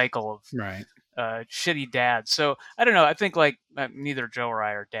cycle of Right. shitty dads. So I don't know. I think like neither Joe or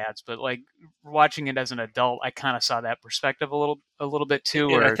I are dads, but like watching it as an adult, I kind of saw that perspective a little bit too.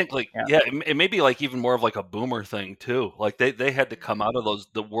 And where, I think it may be like even more of like a boomer thing too. Like they had to come out of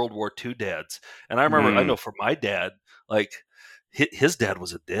the World War II dads. And I remember, I know for my dad, like his dad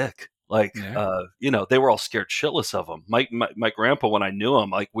was a dick. Like, they were all scared shitless of him. My grandpa, when I knew him,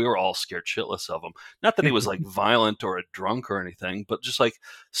 like we were all scared shitless of him. Not that he was like violent or a drunk or anything, but just like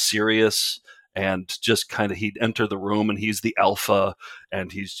serious. And just kind of, he'd enter the room and he's the alpha,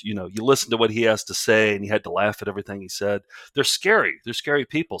 and he's, you listen to what he has to say and you had to laugh at everything he said. They're scary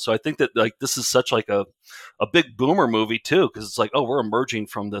people. So I think that like this is such like a big boomer movie too, because it's like, oh, we're emerging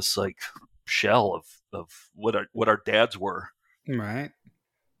from this like shell of what our dads were. Right.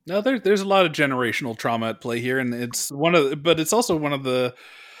 No, there's a lot of generational trauma at play here, and but it's also one of the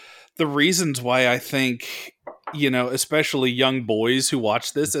reasons why I think, especially young boys who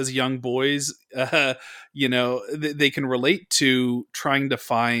watch this as young boys, they can relate to trying to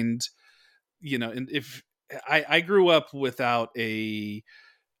find, and if I grew up without a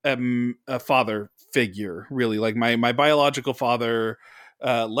father figure, really. Like my biological father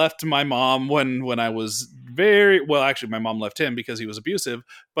left my mom when I was actually my mom left him because he was abusive,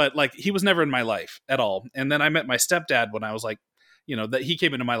 but like he was never in my life at all. And then I met my stepdad when I was like, that he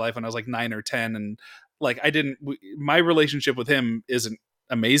came into my life when I was like 9 or 10, and like my relationship with him isn't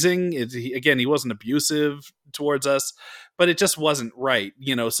amazing. He wasn't abusive towards us, but it just wasn't right,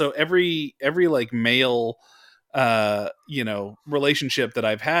 so every like male relationship that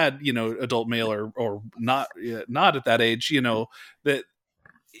I've had, adult male or not at that age, that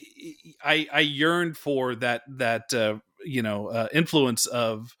I yearned for that influence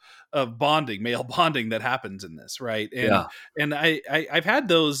of bonding, male bonding that happens in this, right? And I've had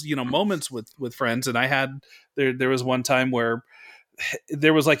those moments with friends, and I had there was one time where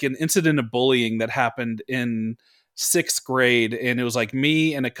there was like an incident of bullying that happened in 6th grade, and it was like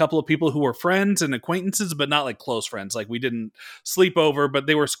me and a couple of people who were friends and acquaintances, but not like close friends. Like we didn't sleep over, but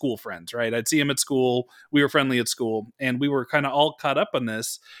they were school friends, right? I'd see them at school. We were friendly at school, and we were kind of all caught up on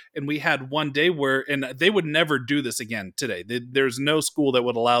this. And we had one day and they would never do this again today. There's no school that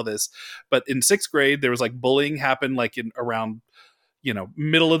would allow this. But in 6th grade, there was like bullying happened like around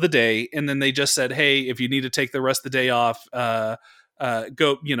middle of the day, and then they just said, hey, if you need to take the rest of the day off,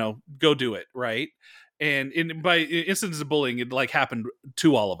 go do it, right? And by instances of bullying, it like happened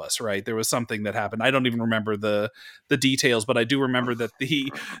to all of us, right? There was something that happened. I don't even remember the details, but I do remember that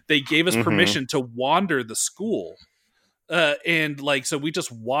they gave us permission to wander the school. And like, so we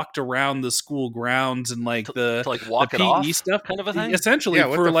just walked around the school grounds and like to like walk the it PE off stuff, kind of a thing, essentially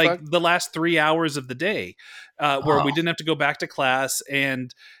for like the last 3 hours of the day, where we didn't have to go back to class.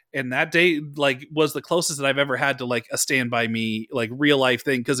 And that day like was the closest that I've ever had to like a Stand By Me, like real life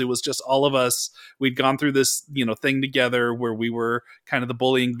thing. Cause it was just all of us, we'd gone through this, thing together where we were kind of the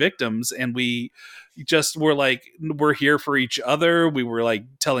bullying victims, and we just were like, we're here for each other. We were like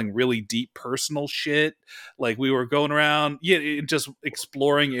telling really deep personal shit. Like we were going around, just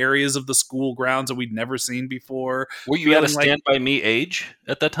exploring areas of the school grounds that we'd never seen before. Were you at a Stand By Me age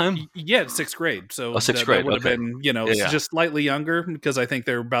at that time? Yeah, 6th grade. So 6th grade that would have been, just slightly younger, because I think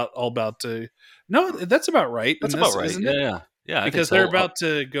they're all about to. No, that's about right. That's about right. Isn't it? Yeah. Because they're about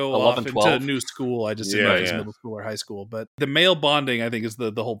to go 11, off 12. into a new school. I just didn't know if it's middle school or high school. But the male bonding, I think, is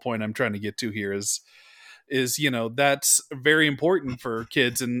the whole point I'm trying to get to here. Is is, that's very important for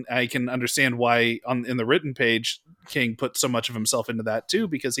kids. And I can understand why in the written page, King put so much of himself into that too,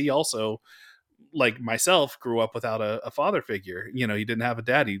 because he also, like myself, grew up without a father figure. He didn't have a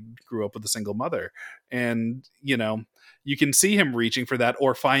dad. He grew up with a single mother. And, you can see him reaching for that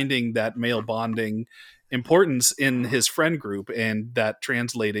or finding that male bonding importance in his friend group, and that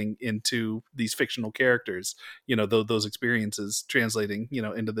translating into these fictional characters, those experiences translating,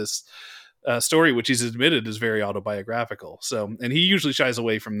 into this story, which he's admitted is very autobiographical. So, and he usually shies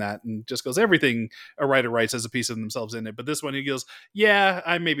away from that and just goes, everything a writer writes has a piece of themselves in it. But this one, he goes, yeah,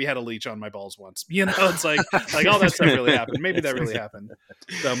 I maybe had a leech on my balls once. It's like all that stuff really happened. Maybe that really happened.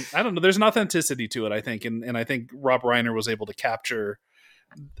 So I don't know. There's an authenticity to it, I think. And I think Rob Reiner was able to capture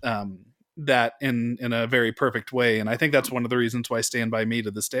that in a very perfect way. And I think that's one of the reasons why Stand By Me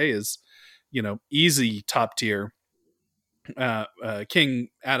to this day is, easy top tier King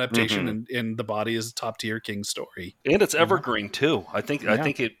adaptation, and the body is a top tier King story, and it's evergreen too. I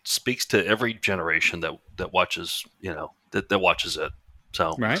think it speaks to every generation that watches that watches it.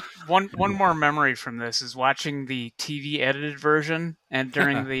 So right. One more memory from this is watching the TV edited version, and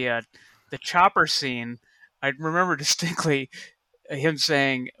during the chopper scene, I remember distinctly him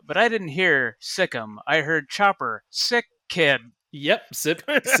saying, "But I didn't hear Sickum. I heard Chopper. Sick kid." Yep, sick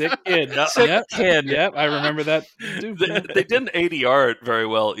kid. Sick kid. Yep, I remember that. They didn't ADR it very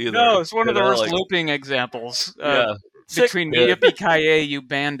well either. No, it's one of the worst looping examples. Between Yippee-Ki-Yay, You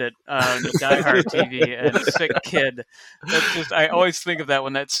Bandit, Die Hard TV, and Sick Kid. That's just, I always think of that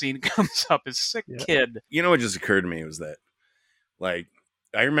when that scene comes up, is Sick Kid. What just occurred to me was that, like,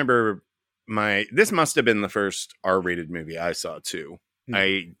 I remember this must have been the first R-rated movie I saw too.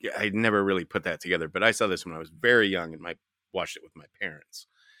 I never really put that together, but I saw this when I was very young and watched it with my parents.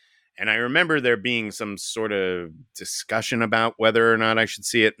 And I remember there being some sort of discussion about whether or not I should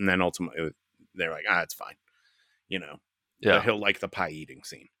see it. And then ultimately they're like, it's fine. But he'll like the pie eating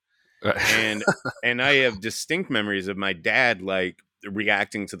scene. Right. And I have distinct memories of my dad, like,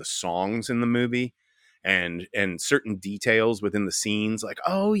 reacting to the songs in the movie and certain details within the scenes. Like,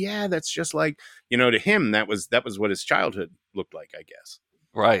 oh yeah, that's just like, to him, that was what his childhood looked like, I guess.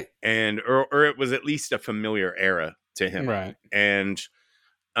 Right. And, or it was at least a familiar era to him. Right. And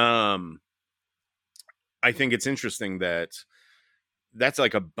I think it's interesting that that's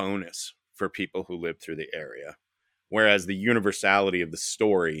like a bonus for people who live through the area, whereas the universality of the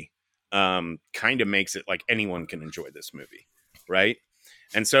story kind of makes it like anyone can enjoy this movie, right?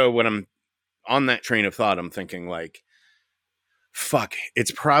 And so when I'm on that train of thought, I'm thinking like, fuck,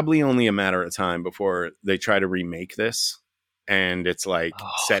 it's probably only a matter of time before they try to remake this, and it's like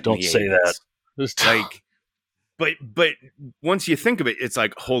set in the 80s. Don't say that. Like, but once you think of it, it's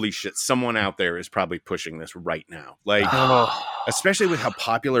like, holy shit, someone out there is probably pushing this right now. Like, especially with how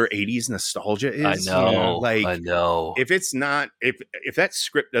popular 80s nostalgia is. I know. I know. If it's not, if that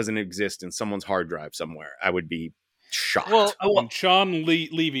script doesn't exist in someone's hard drive somewhere, I would be shocked. Well, Sean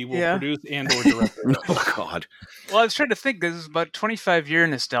Levy will produce and or direct. Oh God. Well, I was trying to think, this is about 25-year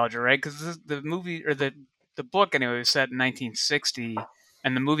nostalgia, right? Because the movie, or the book anyway, was set in 1960.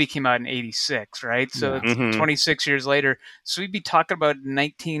 And the movie came out in 86, right? So it's 26 years later. So we'd be talking about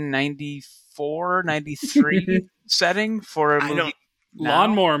 1994, 93 setting for a movie.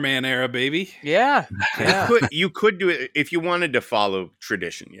 Lawnmower Man era, baby. Yeah. You could do it if you wanted to follow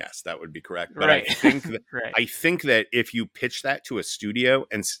tradition. Yes, that would be correct. But right. I think that if you pitch that to a studio,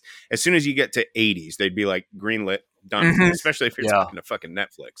 and as soon as you get to 80s, they'd be like, greenlit, done. Especially if you're talking to fucking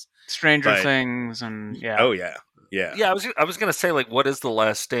Netflix. Stranger Things and Oh yeah. Yeah. Yeah, I was gonna say, like, what is The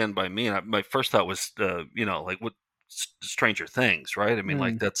Last Stand by Me? And my first thought was, like, what Stranger Things, right? I mean,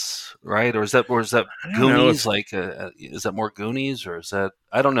 like, that's right, or is that Goonies? Like, is that more Goonies, or is that,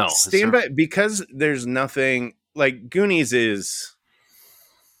 I don't know. Because there's nothing like Goonies is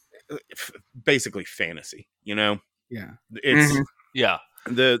basically fantasy, Yeah, it's yeah.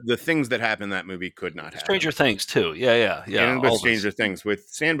 The things that happen in that movie could not happen. Stranger Things too. Yeah. And with Stranger Things, with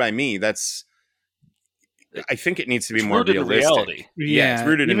Stand by Me, I think it needs to be more rooted realistic. In reality. Yeah, it's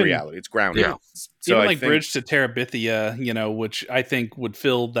rooted in reality. It's grounded. Yeah. So even like Bridge to Terabithia, which I think would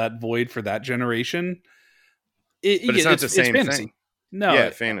fill that void for that generation. But it's not the same fantasy. thing. No,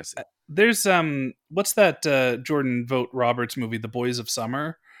 yeah, fantasy. There's what's that Jordan Vogt Roberts movie, The Boys of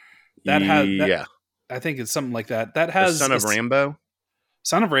Summer? That has I think it's something like that. That has Son of Rambo.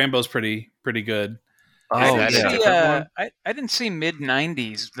 Son of Rambo's pretty good. I didn't see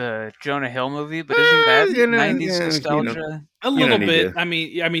mid-90s, the Jonah Hill movie, but isn't that 90s nostalgia? A little bit. I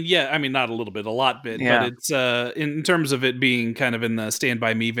mean, not a little bit, a lot bit. Yeah. But it's in terms of it being kind of in the Stand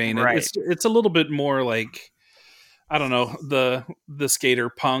By Me vein, right. It's a little bit more like, I don't know, the skater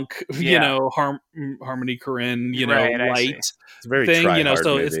punk, Yeah. Harmony Korine, Right, I see. light It's a very thing, try-hard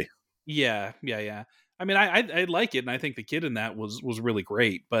so it's movie. yeah. I mean, I like it, and I think the kid in that was really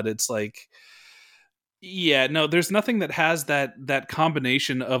great, but it's like, yeah, no, there's nothing that has that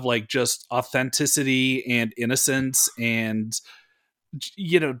combination of like just authenticity and innocence and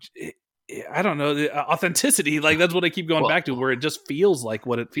you know I don't know, the authenticity, like that's what I keep going Well, back to, where it just feels like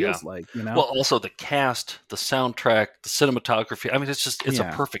what it yeah. feels like, Well, also the cast, the soundtrack, the cinematography. I mean, it's a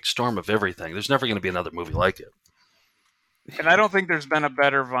Yeah. perfect storm of everything. There's never going to be another movie like it. And I don't think there's been a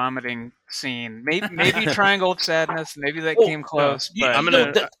better vomiting scene. Maybe Triangle of Sadness. Maybe that came close. But I'm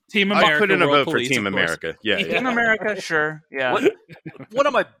gonna. Team I'll America, put in a World vote Police, for Team of course. America. Yeah. Team America, sure. Yeah. One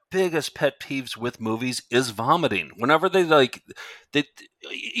of my biggest pet peeves with movies is vomiting. Whenever they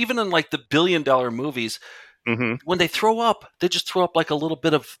even in like the $1 billion movies, Mm-hmm. when they throw up, they just throw up like a little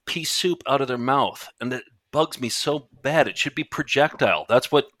bit of pea soup out of their mouth, and it bugs me so bad. It should be projectile.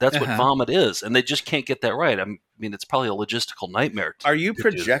 That's what vomit is, and they just can't get that right. I mean, it's probably a logistical nightmare. Are you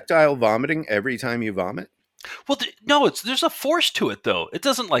projectile vomiting every time you vomit? Well, no, there's a force to it though. It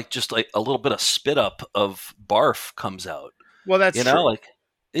doesn't like just like a little bit of spit up of barf comes out. Well, that's true. Like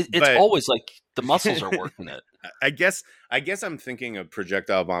it's But- always like the muscles are working it. I guess I'm thinking of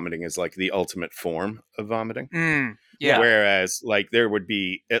projectile vomiting as like the ultimate form of vomiting. Yeah. Whereas like there would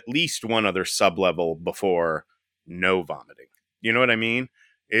be at least one other sub-level before no vomiting. You know what I mean?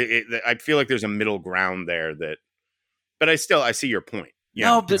 I feel like there's a middle ground there but I see your point.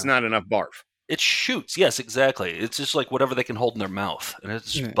 Yeah, but it's not enough barf. it shoots. Yes, exactly. It's just like whatever they can hold in their mouth, and it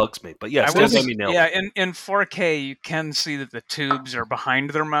just bugs me. But yes, in 4K you can see that the tubes are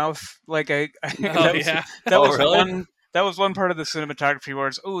behind their mouth. Like that was one part of the cinematography where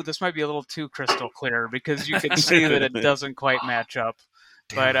it's, this might be a little too crystal clear, because you can see that it doesn't quite match up.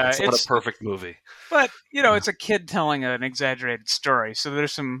 But it's not a perfect movie. But it's a kid telling an exaggerated story, so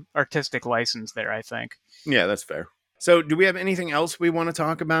there's some artistic license there, I think. Yeah, that's fair. So, do we have anything else we want to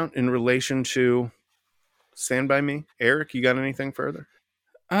talk about in relation to Stand By Me? Eric, you got anything further?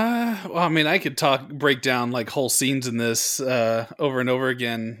 Well, I mean, I could break down like whole scenes in this over and over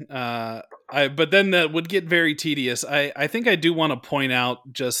again. But then that would get very tedious. I think I do want to point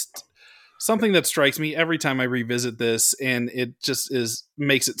out just something that strikes me every time I revisit this, and it just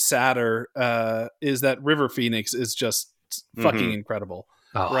makes it sadder. Is that River Phoenix is just fucking incredible.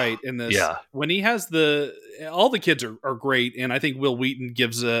 Oh, right in this, yeah. When he has all the kids are great, and I think Will Wheaton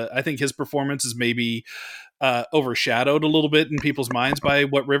I think his performance is maybe overshadowed a little bit in people's minds by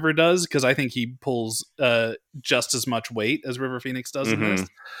what River does, because I think he pulls just as much weight as River Phoenix does in this.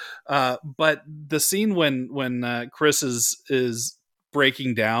 But the scene when Chris is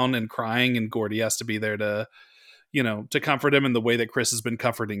breaking down and crying, and Gordy has to be there to comfort him in the way that Chris has been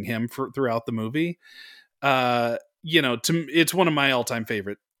comforting him throughout the movie. It's one of my all-time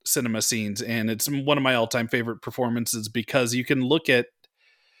favorite cinema scenes, and it's one of my all-time favorite performances, because you can look at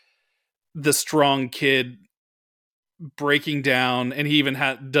the strong kid breaking down, and he even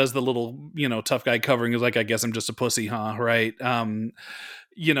does the little tough guy covering, is like, I guess I'm just a pussy, huh? Right.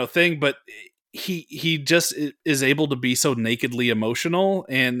 Thing, but he just is able to be so nakedly emotional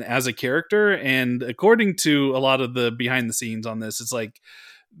and as a character. And according to a lot of the behind the scenes on this, it's like,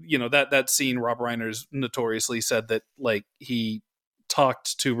 that scene, Rob Reiner's notoriously said that like he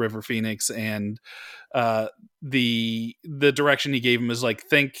talked to River Phoenix, and the direction he gave him is like,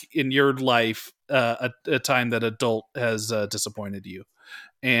 think in your life a time that adult has disappointed you,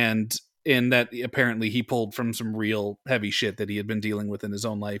 and that apparently he pulled from some real heavy shit that he had been dealing with in his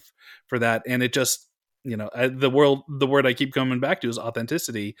own life for that. And it just, the word I keep coming back to is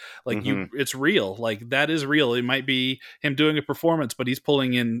authenticity. Like it's real. Like that is real. It might be him doing a performance, but he's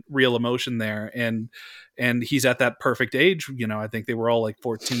pulling in real emotion there. And he's at that perfect age. I think they were all like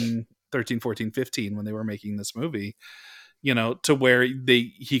 13, 14, 15 when they were making this movie, to where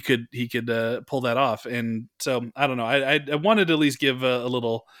he could pull that off. And so I don't know. I wanted to at least give a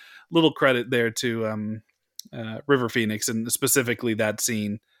little credit there to River Phoenix, and specifically that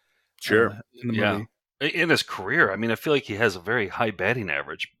scene. Sure. In the movie. In his career, I mean, I feel like he has a very high batting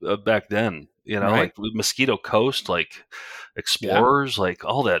average back then. Right. Like Mosquito Coast, like Explorers, like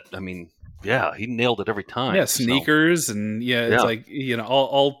all that. I mean, yeah, he nailed it every time. Yeah, Sneakers, and it's like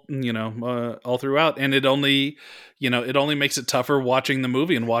all throughout, and it only makes it tougher watching the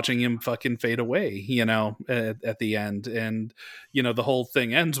movie and watching him fucking fade away. At the end, and the whole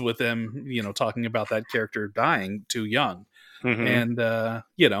thing ends with him talking about that character dying too young, and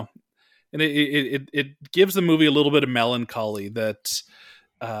and it gives the movie a little bit of melancholy that,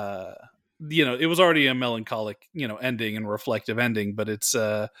 it was already a melancholic, ending and reflective ending, but it's,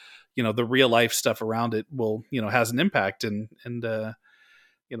 the real life stuff around it will, has an impact. And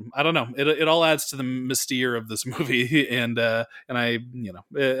I don't know. It all adds to the mystere of this movie, and I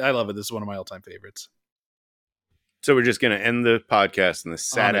love it. This is one of my all time favorites. So we're just going to end the podcast on this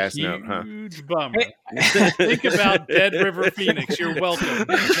sad ass note, huh? Huge bummer. Think about Dead River Phoenix. You're welcome.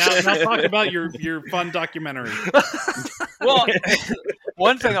 Now talk about your fun documentary. Well,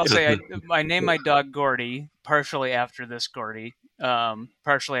 one thing I'll say, I named my dog Gordy, partially after this Gordy,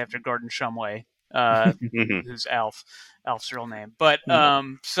 partially after Gordon Shumway, who's Alf's real name. But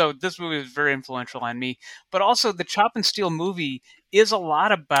so this movie was very influential on me. But also the Chop and Steal movie is a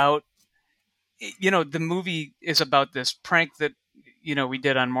lot about, the movie is about this prank that, we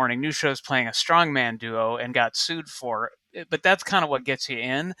did on morning news shows playing a strongman duo and got sued for it. But that's kind of what gets you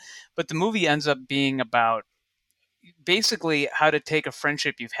in. But the movie ends up being about basically how to take a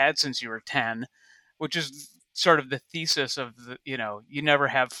friendship you've had since you were 10, which is sort of the thesis of the, you never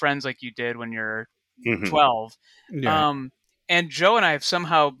have friends like you did when you're 12. Yeah. And Joe and I have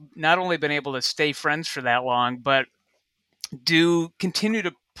somehow not only been able to stay friends for that long, but do continue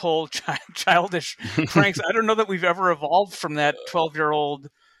to pull childish pranks. I don't know that we've ever evolved from that 12-year-old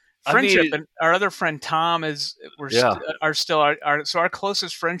friendship. And our other friend Tom so our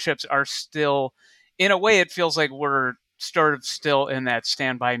closest friendships are still, in a way, it feels like we're sort of still in that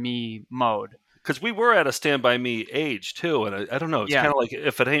Stand By Me mode. Because we were at a Stand By Me age too, and I don't know. It's kind of like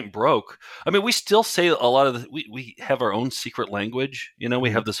if it ain't broke. I mean, we still say a lot of we have our own secret language. We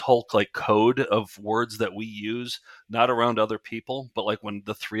have this whole like code of words that we use, not around other people, but like when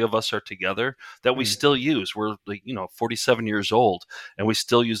the three of us are together, that we still use. We're like 47 years old, and we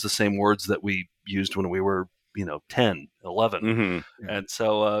still use the same words that we used when we were 10, 11. And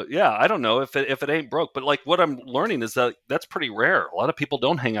so, I don't know if it ain't broke, but like what I'm learning is that that's pretty rare. A lot of people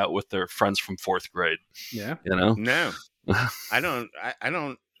don't hang out with their friends from 4th grade. Yeah. No, I don't.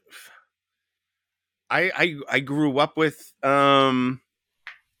 I grew up with, I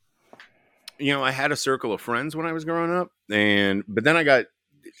had a circle of friends when I was growing up, but then I got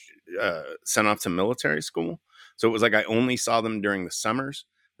sent off to military school. So it was like I only saw them during the summers.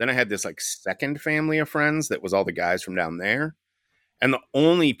 Then I had this like second family of friends that was all the guys from down there. And the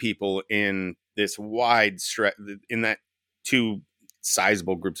only people in this wide stretch, in that two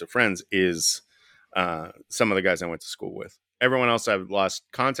sizable groups of friends, is some of the guys I went to school with. Everyone else I've lost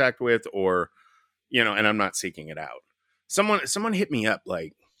contact with, or, and I'm not seeking it out. Someone hit me up,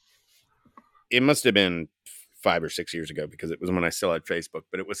 like, it must have been 5 or 6 years ago, because it was when I still had Facebook,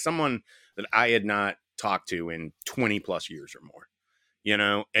 but it was someone that I had not talked to in 20 plus years or more.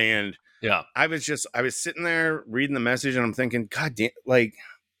 And I was sitting there reading the message, and I'm thinking, God damn, like,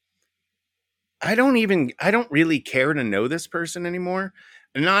 I don't really care to know this person anymore.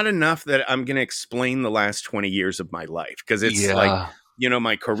 Not enough that I'm going to explain the last 20 years of my life. Cause it's like,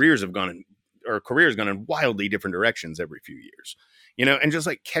 my careers have gone in wildly different directions every few years, and just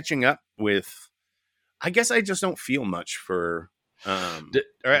like catching up with, I guess I just don't feel much for, or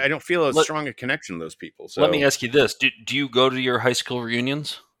I don't feel as strong a connection to those people. So let me ask you this: do you go to your high school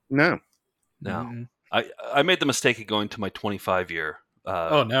reunions? No. Mm-hmm. I made the mistake of going to my 25 year.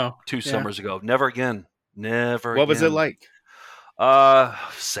 2 summers ago. Never again. What was it like?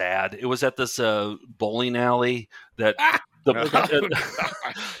 Sad. It was at this bowling alley that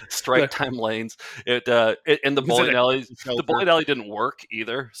striped time lanes. And the bowling alley didn't work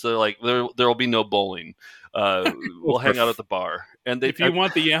either. So like there will be no bowling. We'll hang out at the bar. And if you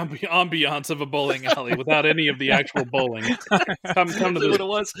want the ambiance of a bowling alley without any of the actual bowling, come to this. What it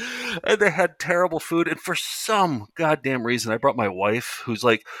was. And they had terrible food. And for some goddamn reason, I brought my wife, who's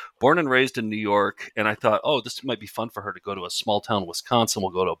like born and raised in New York. And I thought, this might be fun for her to go to a small town, Wisconsin.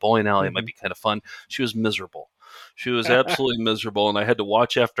 We'll go to a bowling alley. It might be kind of fun. She was miserable. She was absolutely miserable. And I had to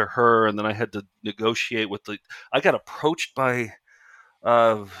watch after her. And then I had to negotiate with I got approached by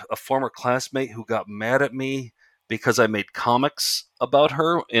a former classmate who got mad at me because I made comics about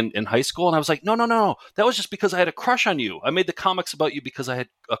her in high school. And I was like, no. That was just because I had a crush on you. I made the comics about you because I had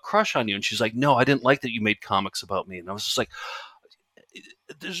a crush on you. And she's like, no, I didn't like that you made comics about me. And I was just like,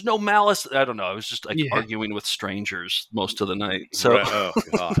 there's no malice. I don't know. I was just like arguing with strangers most of the night. So, oh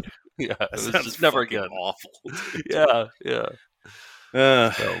God. Yeah, it was just never again. Awful. Yeah. Yeah.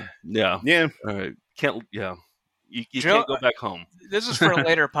 All right. You Joe, can't go back home. This is for a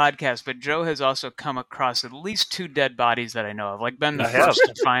later podcast, but Joe has also come across at least 2 dead bodies that I know of, like been the first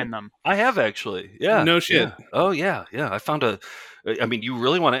to find them. I have actually. Yeah. No shit. Yeah. Oh yeah. I found I mean, you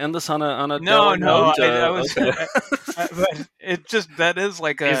really want to end this on a no. note? I was. But it just that is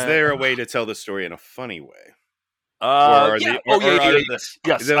like a. Is there a way to tell the story in a funny way? Yes.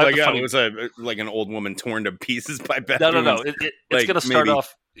 Is it like it was like an old woman torn to pieces by Beth? No. It's going to start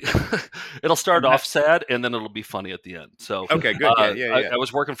off. It'll start off sad, and then it'll be funny at the end. So, Okay, good. Yeah. I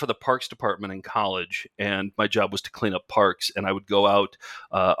was working for the parks department in college, and my job was to clean up parks. And I would go out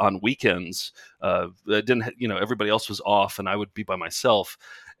on weekends. I didn't, everybody else was off, and I would be by myself.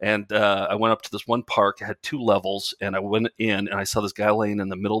 And I went up to this one park. It had 2 levels, and I went in, and I saw this guy laying in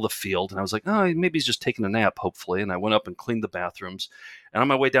the middle of the field, and I was like, oh, maybe he's just taking a nap, hopefully. And I went up and cleaned the bathrooms. And on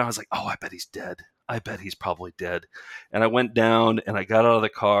my way down, I was like, oh, I bet he's dead. I bet he's probably dead. And I went down, and I got out of the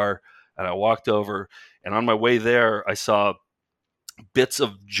car, and I walked over. And on my way there, I saw bits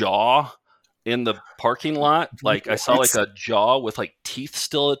of jaw in the parking lot. Like I saw like a jaw with like teeth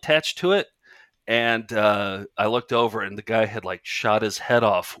still attached to it. And I looked over, and the guy had like shot his head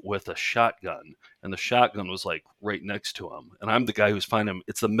off with a shotgun, and the shotgun was like right next to him. And I'm the guy who's finding him.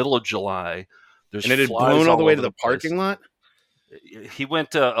 It's the middle of July. And it had blown all the way to the parking lot? He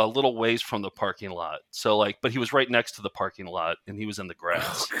went a little ways from the parking lot. So but he was right next to the parking lot, and he was in the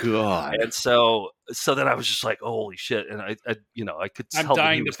grass. Oh, God. And so then I was just like, holy shit. And I could tell I'm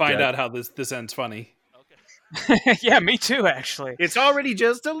dying to find dead. out how this ends funny. Yeah, me too, actually. It's already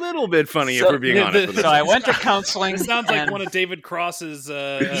just a little bit funny if we're being honest with So I went to counseling. It sounds like one of David Cross's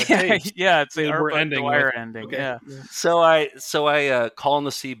tapes. Yeah, it's the we're Arbor ending Dwyer with. ending. Okay. Yeah. So I call in the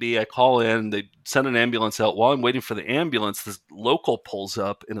CB. I call in. They send an ambulance out. While I'm waiting for the ambulance, this local pulls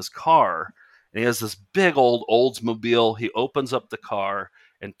up in his car, and he has this big old Oldsmobile. He opens up the car,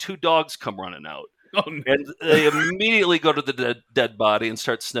 and 2 dogs come running out. Oh, no. And they immediately go to the dead body and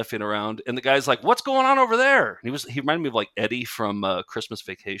start sniffing around. And the guy's like, "What's going on over there?" And he reminded me of like Eddie from Christmas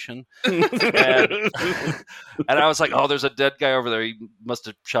Vacation. and I was like, "Oh, there's a dead guy over there. He must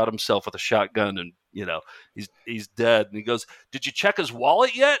have shot himself with a shotgun, and he's dead." And he goes, "Did you check his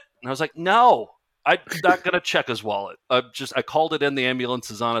wallet yet?" And I was like, "No, I'm not gonna check his wallet. I called it in. The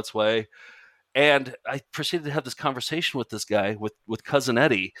ambulance is on its way." And I proceeded to have this conversation with this guy, with Cousin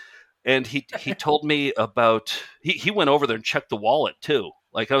Eddie. And he told me about he went over there and checked the wallet too.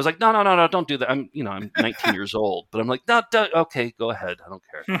 Like I was like, no, don't do that. I'm 19 years old, but I'm like, no, okay, go ahead, I don't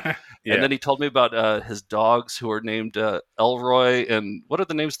care. Yeah. And then he told me about his dogs who are named Elroy, and what are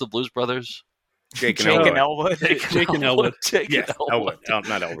the names of the Blues Brothers? Jake and Elwood. Jake and Elwood. Elwood. Not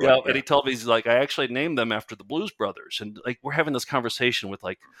Elwood. Yeah, and he told me, he's like, I actually named them after the Blues Brothers, and like we're having this conversation with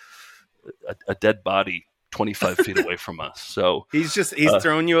like a dead body 25 feet away from us. So he's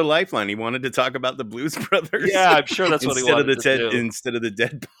throwing you a lifeline. He wanted to talk about the Blues Brothers. Yeah, I'm sure that's what he wanted to do. Instead of the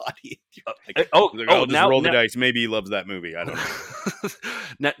dead body. I'll just roll the dice. Maybe he loves that movie. I don't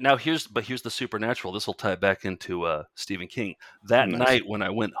know. now here's the supernatural. This will tie back into Stephen King. That night when I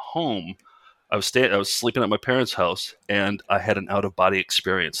went home, I was sleeping at my parents' house, and I had an out-of-body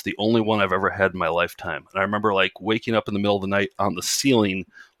experience, the only one I've ever had in my lifetime. And I remember like waking up in the middle of the night on the ceiling,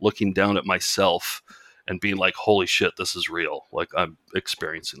 looking down at myself, and being like, holy shit, this is real. Like I'm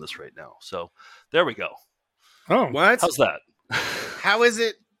experiencing this right now. So there we go. Oh, what? How's that? How is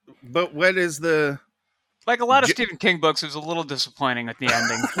it? But what is the... Like a lot of Stephen King books, it was a little disappointing at the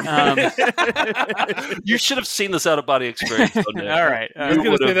ending. You should have seen this out-of-body experience. All right.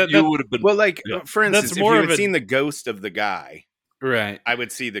 You would have been... Well, like, for instance, if you had seen the ghost of the guy, right, I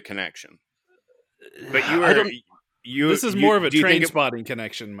would see the connection. But you were... This is more of a train spotting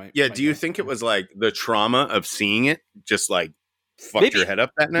connection. Do you think it was like the trauma of seeing it just like fucked your head up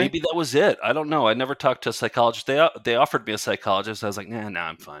that night? Maybe that was it. I don't know. I never talked to a psychologist. They offered me a psychologist. I was like, nah,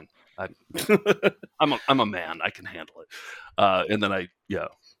 I'm fine. I'm a man. I can handle it. And then I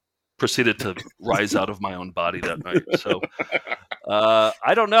proceeded to rise out of my own body that night. So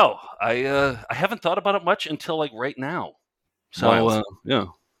I don't know. I haven't thought about it much until like right now. So yeah.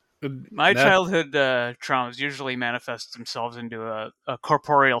 My childhood traumas usually manifest themselves into a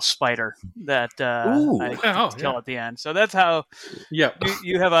corporeal spider that I kill at the end. So that's how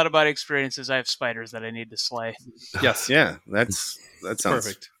you have out-of-body experiences. I have spiders that I need to slay. Yes. Yeah, that sounds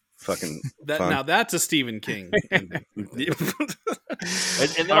perfect. Fucking fun. Now that's a Stephen King. And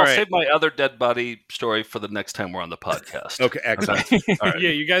then I'll save my other dead body story for the next time we're on the podcast. Okay, excellent. All right. Yeah,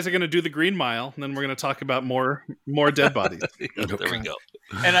 you guys are going to do the Green Mile, and then we're going to talk about more dead bodies. There we go.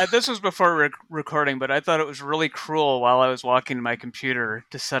 And this was before recording, but I thought it was really cruel while I was walking to my computer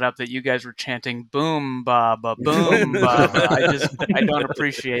to set up that you guys were chanting "Boom Baba, Boom Baba." I don't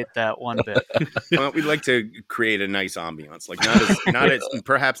appreciate that one bit. Well, we'd like to create a nice ambiance, like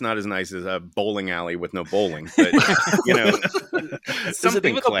perhaps not as nice as a bowling alley with no bowling, but is it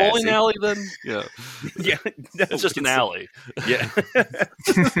even a bowling alley then? Yeah, it's just an alley. Yeah.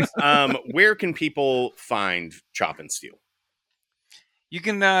 Where can people find Chop and Steal? You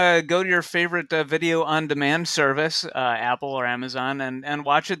can go to your favorite video on demand service, Apple or Amazon, and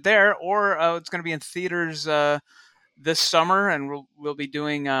watch it there, or it's going to be in theaters this summer, and we'll be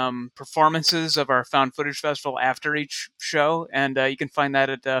doing performances of our Found Footage Festival after each show, and you can find that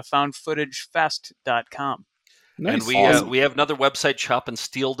at foundfootagefest.com. Nice. And we have another website,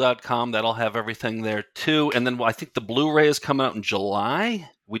 chopandsteel.com. That'll have everything there too. And then I think the Blu-ray is coming out in July.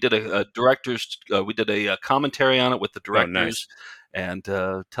 We did a commentary on it with the directors, nice. and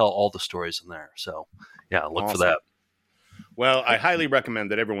tell all the stories in there. So yeah, look for that. Well, I highly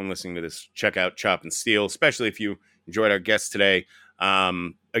recommend that everyone listening to this check out Chop and Steel, especially if you enjoyed our guest today.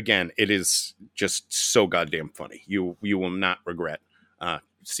 Again, it is just so goddamn funny. You will not regret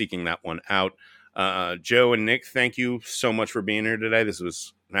seeking that one out. Joe and Nick, thank you so much for being here today. This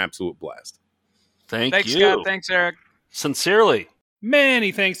was an absolute blast. Thanks, Thanks, you. Scott. Thanks, Eric. Sincerely.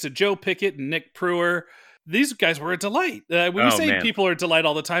 Many thanks to Joe Pickett and Nick Prueher. These guys were a delight. We say people are a delight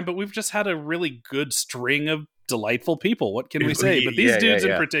all the time, but we've just had a really good string of delightful people. What can we say? But these dudes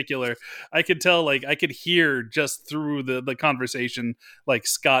in particular, I could tell, like, I could hear just through the conversation, like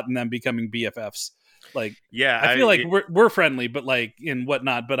Scott and them becoming BFFs. Like, I feel like we're friendly, but like in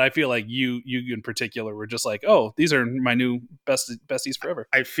whatnot. But I feel like you in particular were just like, oh, these are my new besties forever.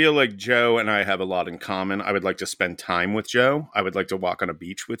 I feel like Joe and I have a lot in common. I would like to spend time with Joe. I would like to walk on a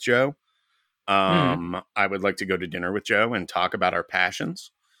beach with Joe. I would like to go to dinner with Joe and talk about our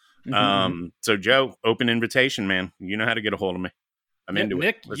passions. So Joe, open invitation, man. You know how to get a hold of me. I'm into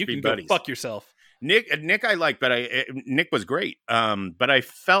Nick, it. Let's you be can buddies. go fuck yourself. Nick I like, but Nick was great. But I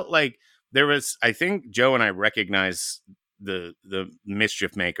felt like I think Joe and I recognize the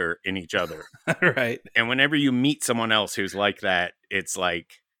mischief maker in each other. Right. And whenever you meet someone else who's like that, it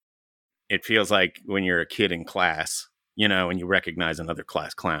feels like when you're a kid in class, and you recognize another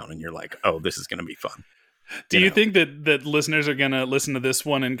class clown and you're like, oh, this is going to be fun. Do you think that listeners are going to listen to this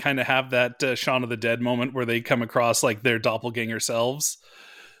one and kind of have that Shaun of the Dead moment where they come across like their doppelganger selves?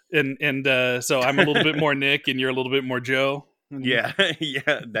 And so I'm a little bit more Nick and you're a little bit more Joe. Yeah,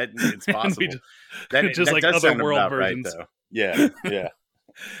 that it's possible. Just that like does other sound world about versions. right, though. Yeah.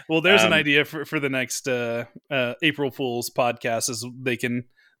 Well, there's an idea for the next April Fool's podcast, is they can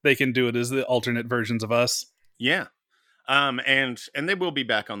do it as the alternate versions of us. Yeah. And they will be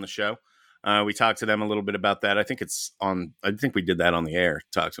back on the show. We talked to them a little bit about that. I think we did that on the air.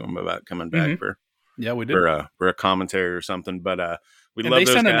 Talked to them about coming back we did for a commentary or something. But we love they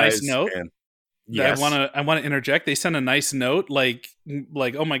those sent guys. A nice note. And yes. I want to interject. They sent a nice note, like,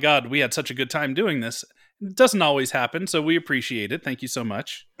 oh my God, we had such a good time doing this. It doesn't always happen, so we appreciate it. Thank you so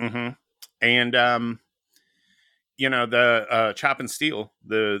much. Mm-hmm. And the Chop and Steel,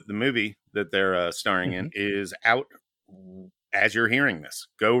 the movie that they're starring in, is out as you're hearing this.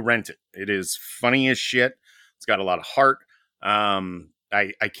 Go rent it. It is funny as shit. It's got a lot of heart.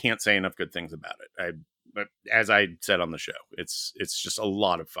 I can't say enough good things about it. But as I said on the show, it's just a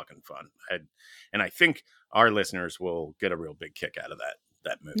lot of fucking fun. And I think our listeners will get a real big kick out of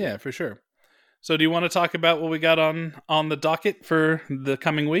that movie. Yeah, for sure. So do you want to talk about what we got on the docket for the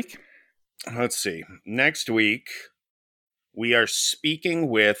coming week? Let's see. Next week, we are speaking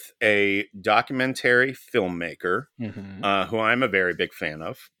with a documentary filmmaker who I'm a very big fan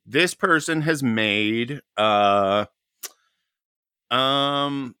of. This person has made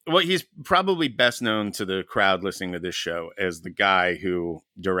he's probably best known to the crowd listening to this show as the guy who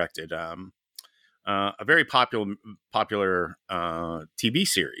directed a very popular TV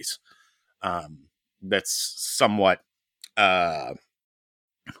series that's somewhat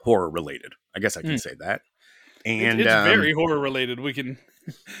horror related. I guess I can say that. And it's very horror related. We can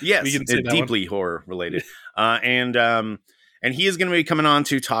it's deeply horror related. And he is going to be coming on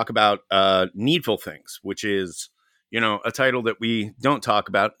to talk about Needful Things, which is a title that we don't talk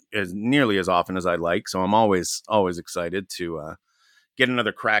about as nearly as often as I'd like. So I'm always excited to get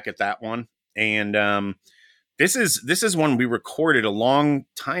another crack at that one. And this is one we recorded a long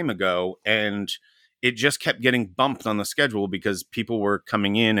time ago, and it just kept getting bumped on the schedule because people were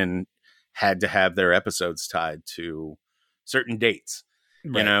coming in and had to have their episodes tied to certain dates.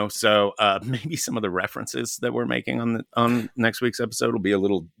 Right. So maybe some of the references that we're making on next week's episode will be a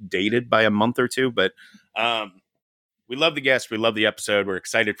little dated by a month or two, but we love the guest. We love the episode. We're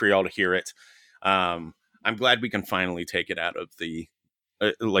excited for y'all to hear it. I'm glad we can finally take it out of the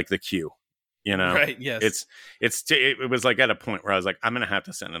queue. Right? Yes. It was like at a point where I was like, I'm going to have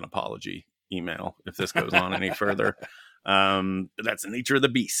to send an apology email if this goes on any further. But that's the nature of the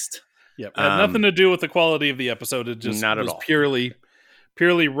beast. Yep. It had nothing to do with the quality of the episode. It just not at was all. purely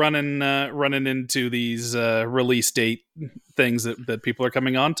running into these release date things that people are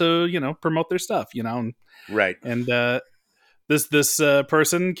coming on to, promote their stuff, Right. And this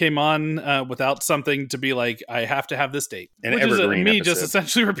person came on without something to be like, I have to have this date, An which is evergreen me episode. just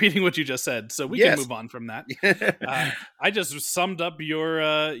essentially repeating what you just said. So we Yes. can move on from that. I just summed up your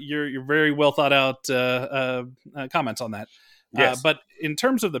very well thought out comments on that. Yes. But in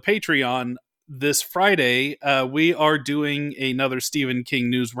terms of the Patreon, this Friday, we are doing another Stephen King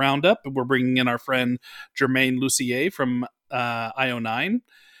news roundup. We're bringing in our friend Jermaine Lucier from IO9.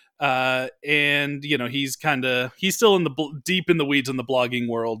 And he's still in deep in the weeds in the blogging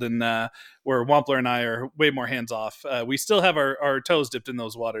world, and where Wampler and I are way more hands off. We still have our toes dipped in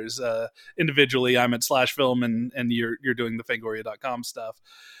those waters. Individually, I'm at /film, and you're doing the Fangoria.com stuff.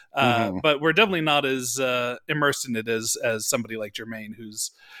 But we're definitely not as immersed in it as somebody like Jermaine,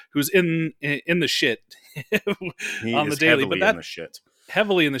 who's in the shit on the daily. But in the shit.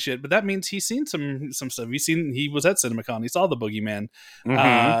 Heavily in the shit, but that means he's seen some stuff. He was at CinemaCon. He saw the Boogeyman.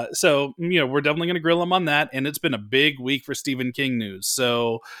 So we're definitely going to grill him on that. And it's been a big week for Stephen King news.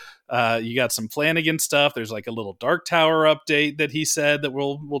 So you got some Flanagan stuff. There's like a little Dark Tower update that he said that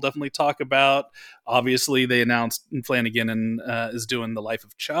we'll definitely talk about. Obviously, they announced Flanagan and is doing The Life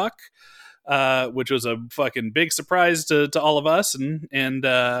of Chuck, which was a fucking big surprise to all of us. And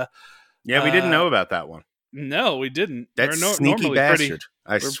we didn't know about that one. No, we didn't. That sneaky bastard.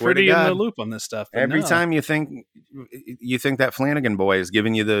 I swear to God. We're pretty in the loop on this stuff. Every time you think that Flanagan boy is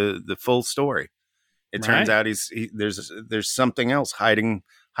giving you the full story, it turns out there's something else hiding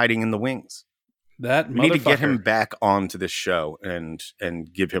in the wings. We need to get him back onto this show and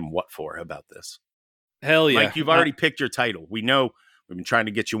give him what for about this. Hell yeah. Like, you've already picked your title. We know we've been trying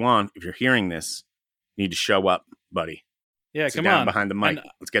to get you on. If you're hearing this, you need to show up, buddy. Yeah, Sit down behind the mic.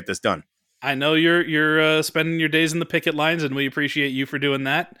 Let's get this done. I know you're spending your days in the picket lines, and we appreciate you for doing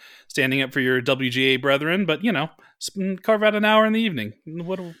that, standing up for your WGA brethren. But carve out an hour in the evening.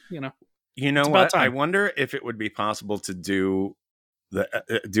 What You know what? I wonder if it would be possible to do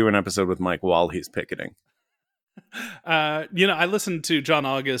an episode with Mike while he's picketing. I listened to John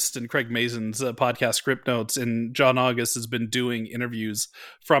August and Craig Mason's podcast Script Notes, and John August has been doing interviews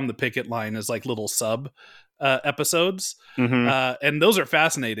from the picket line as like little sub episodes, and those are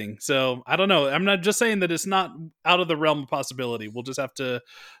fascinating. So I don't know. I'm not just saying that it's not out of the realm of possibility. We'll just have to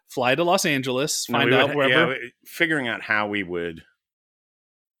fly to Los Angeles, find out wherever. Figuring out how we would.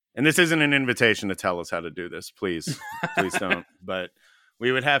 And this isn't an invitation to tell us how to do this. Please don't. But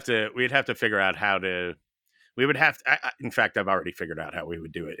we'd have to figure out how to. We would have to. In fact, I've already figured out how we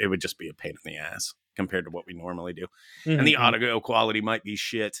would do it. It would just be a pain in the ass compared to what we normally do, and the audio quality might be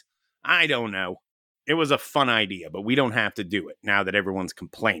shit. I don't know. It was a fun idea, but we don't have to do it now that everyone's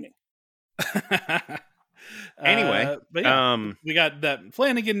complaining. Anyway, we got that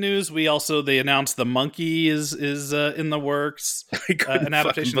Flanagan news. They announced The Monkey is in the works. I couldn't an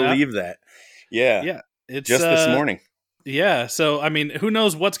adaptation believe that. Yeah, it's just this morning. Yeah, so I mean, who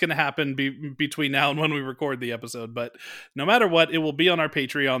knows what's going to happen between now and when we record the episode? But no matter what, it will be on our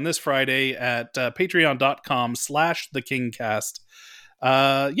Patreon this Friday at patreon.com/thekingcast.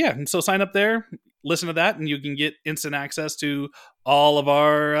 And so sign up there. Listen to that, and you can get instant access to all of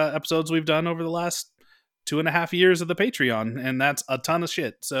our episodes we've done over the last 2.5 years of the Patreon, and that's a ton of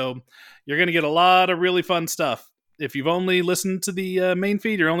shit. So you're going to get a lot of really fun stuff. If you've only listened to the main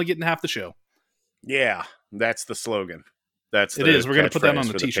feed, you're only getting half the show. Yeah, that's the slogan. It is. We're going to put that on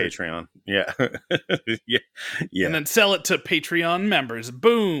the t-shirt. Patreon. Yeah. yeah. And then sell it to Patreon members.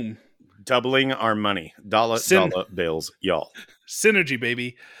 Boom. Doubling our money. Dollar bills, y'all. Synergy,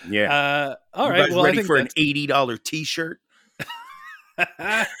 baby. Yeah. All right. Well, ready for an $80 t-shirt?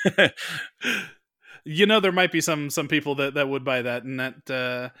 There might be some people that would buy that, and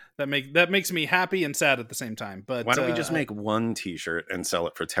that makes me happy and sad at the same time. But why don't we just make one t-shirt and sell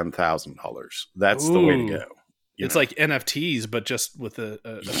it for $10,000? That's the way to go. It's like NFTs, but just with a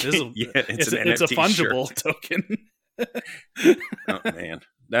visual. Yeah, it's a fungible token. Oh man,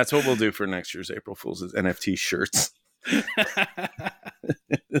 that's what we'll do for next year's April Fools is NFT shirts. It's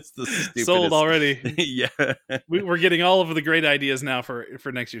the stupidest. Sold already. Yeah, we're getting all of the great ideas now for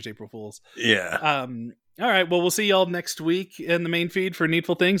next year's April Fools. Yeah. All right. Well, we'll see y'all next week in the main feed for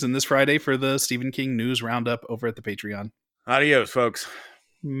Needful Things, and this Friday for the Stephen King news roundup over at the Patreon. Adios, folks.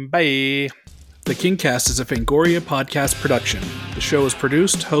 Bye. The Kingcast is a Fangoria podcast production. The show is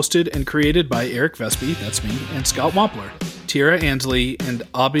produced, hosted, and created by Eric Vespi, that's me, and Scott Wampler. Tira Ansley and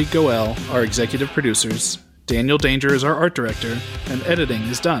Abby Goel are executive producers. Daniel Danger is our art director, and editing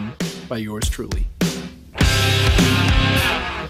is done by yours truly.